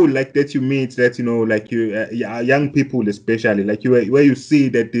people like that you meet that like young people especially like where you see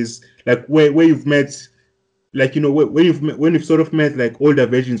that this like where you've met like when you've sort of met like older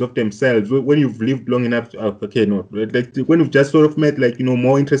versions of themselves when you've lived long enough okay no like when you've just sort of met like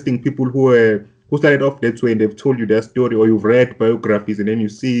more interesting people who started off that way and they've told you their story or you've read biographies and then you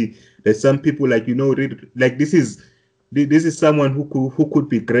see that some people like like this is someone who could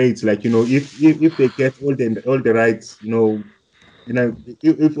be great like if they get all the rights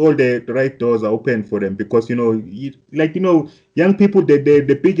if all the right doors are open for them because young people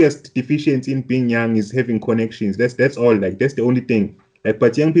the biggest deficiency in being young is having connections that's all like that's the only thing like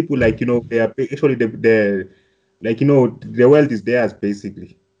but young people like they are actually like the world is theirs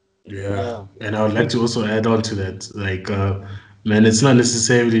basically. Yeah, and I would like to also add on to that. Like, man, it's not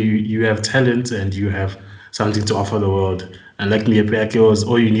necessarily you have talent and you have something to offer the world. And like me, was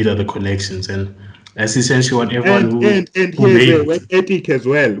all you need are the connections, and that's essentially what everyone And who here's a made work it. ethic as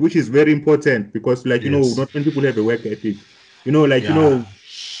well, which is very important because like Yes. not many people have a work ethic. Like Yeah.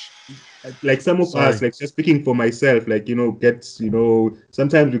 like some of us, Sorry. like just speaking for myself, like gets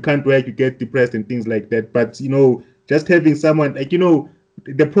sometimes you can't work, you get depressed and things like that. But just having someone like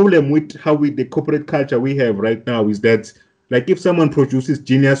the problem with the corporate culture we have right now is that like if someone produces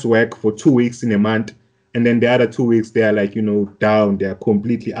genius work for 2 weeks in a month and then the other 2 weeks they are like down, they are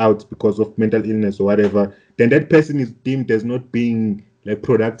completely out because of mental illness or whatever, then that person is deemed as not being like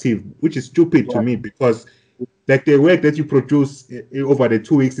productive, which is stupid to me because like the work that you produce over the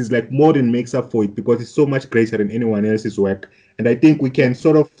 2 weeks is like more than makes up for it because it's so much greater than anyone else's work. And I think we can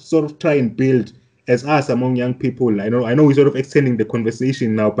sort of try and build as us among young people. I know we're sort of extending the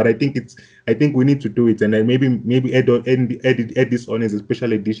conversation now, but I think we need to do it, and then maybe add this on as a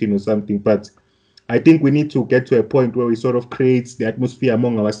special edition or something. But I think we need to get to a point where we sort of create the atmosphere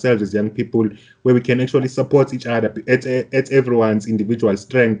among ourselves as young people where we can actually support each other at everyone's individual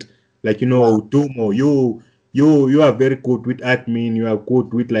strength. Like, do more. You are very good with admin, you are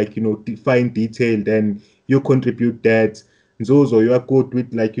good with like, define detail, then you contribute that. Zozo, you are good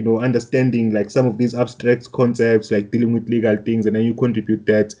with like, understanding like some of these abstract concepts, like dealing with legal things, and then you contribute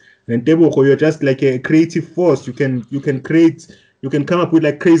that. And then Tebogo, you're just like a creative force. You can create, you can come up with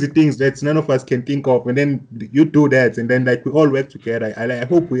like crazy things that none of us can think of, and then you do that, and then like we all work together. I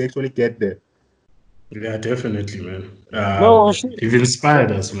hope we actually get there. Yeah, definitely, man. No, sure. You've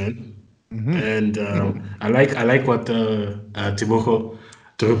inspired us, man. Mm-hmm. And I like what Tebogo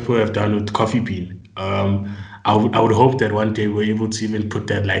have done with Coffee Bean. I would hope that one day we're able to even put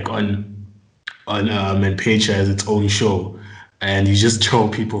that like on and Page as its own show, and you just troll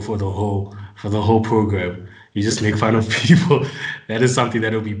people for the whole program. You just make fun of people. That is something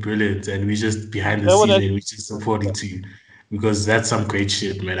that will be brilliant, and we just behind the That would scene and actually we just supporting to you because that's some great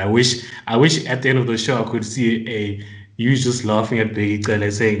shit, man. I wish at the end of the show I could see you just laughing at Big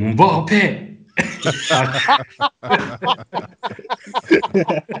and saying Mbope.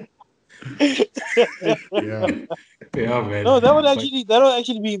 Yeah. Yeah, man. no, But that would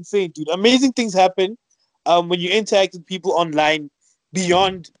actually be insane, dude. Amazing things happen when you interact with people online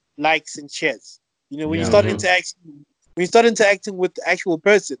beyond likes and shares. When you Yeah. start mhm. interacting with the actual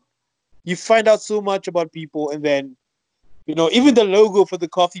person, you find out so much about people, and then even the logo for the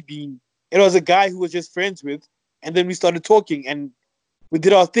coffee bean, it was a guy who was just friends with, and then we started talking and we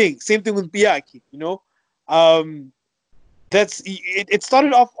did our thing. Same thing with Biaki, um, it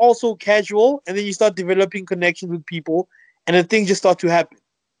started off also casual, and then you start developing connections with people, and then things just start to happen.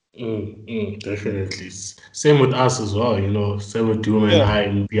 Definitely. Same with us as well, Same with Doom and Yeah, I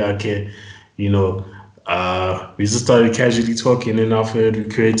and BRK, you know. We just started casually talking, and after we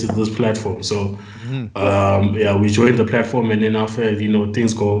created this platform. So, Mm-hmm. yeah, yeah, we joined the platform, and then after,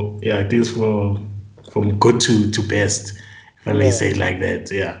 things go from good to best, if I may yeah, say it like that.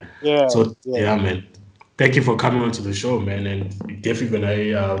 Yeah. yeah, So, yeah. yeah, man. Thank you for coming onto the show, man, and we're definitely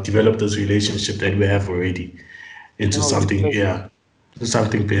gonna develop this relationship that we have already into No, it's a something, pleasure. yeah, to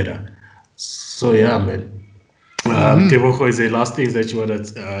something better. So yeah, man. Mm-hmm. Teboko, is there last things that you wanna?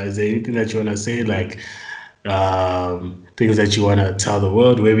 Is there anything that you wanna say? Like things that you wanna tell the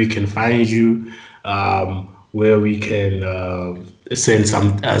world, where we can find you, where we can send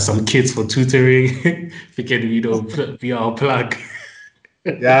some kids for tutoring. If you can, be our plug.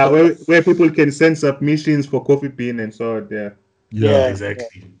 Yeah, where people can send submissions for coffee bean and so on. Yeah. Yeah, Yeah. Yeah.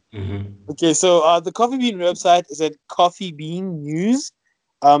 exactly. Okay, so the Coffee Bean website is at coffeebeannews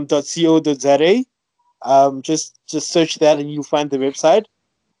 .co.za. Just search that and you'll find the website.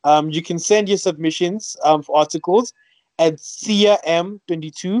 You can send your submissions for articles at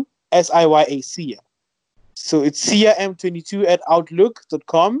SIAM22 SIYA. So it's SIAM22 at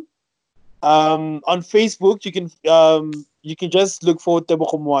outlook.com. On Facebook, you can just look for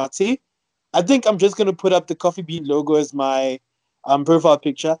Tebogo Moatshe. I think I'm just gonna put up the Coffee Bean logo as my profile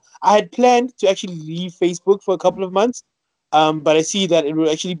picture. I had planned to actually leave Facebook for a couple of months, but I see that it will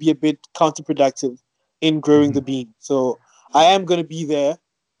actually be a bit counterproductive in growing the bean. So I am gonna be there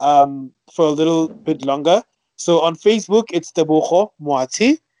for a little bit longer. So on Facebook, it's Tebogo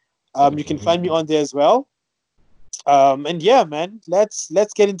Moatshe. You can find me on there as well. And yeah, man, let's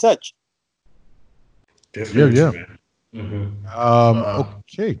get in touch. Yeah. Definitely, Yeah. man. hmm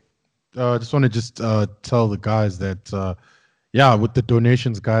Okay. Just want to tell the guys that yeah, with the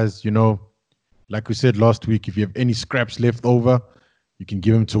donations, guys, like we said last week, if you have any scraps left over, you can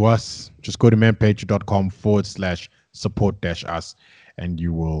give them to us. Just go to manpage.com/support-us and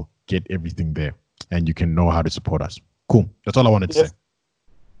you will get everything there and you can know how to support us. Cool. That's all I wanted to say.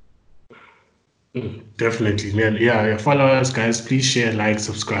 Definitely, man. Yeah, follow us, guys. Please share, like,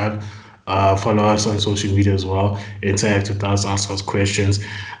 subscribe. Follow us on social media as well. Interact with us, ask us questions,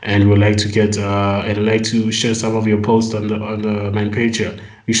 and we'd like to get and like to share some of your posts on the main page here.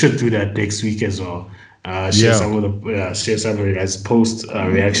 We should do that next week as well. Share some of the share some of your guys' posts,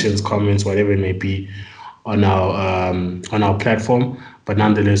 reactions, comments, whatever it may be, on our platform. But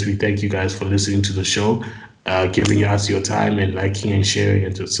nonetheless, we thank you guys for listening to the show, giving us your time and liking and sharing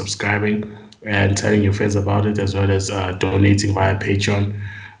and subscribing and telling your friends about it, as well as donating via Patreon.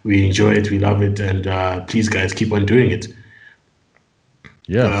 We enjoy it, we love it, and please, guys, keep on doing it.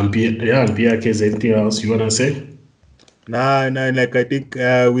 BRK, is there anything else you wanna say? Nah, like I think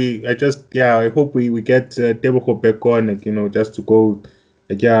I hope we get Tebogo back on, like, just to go,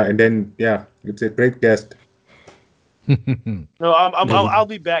 like, and then it's a great guest. No, I'll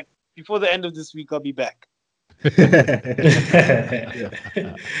be back before the end of this week. I'll be back.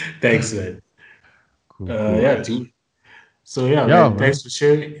 Thanks, man. Cool. Yeah, dude. So man, thanks for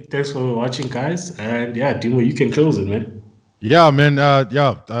sharing. Thanks for watching, guys. And Dimo, you can close it, man. Yeah, man.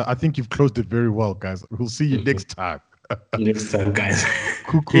 I think you've closed it very well, guys. We'll see you next time. Next time, guys.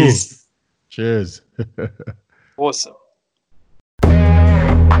 Cool. Peace. Cheers. Awesome.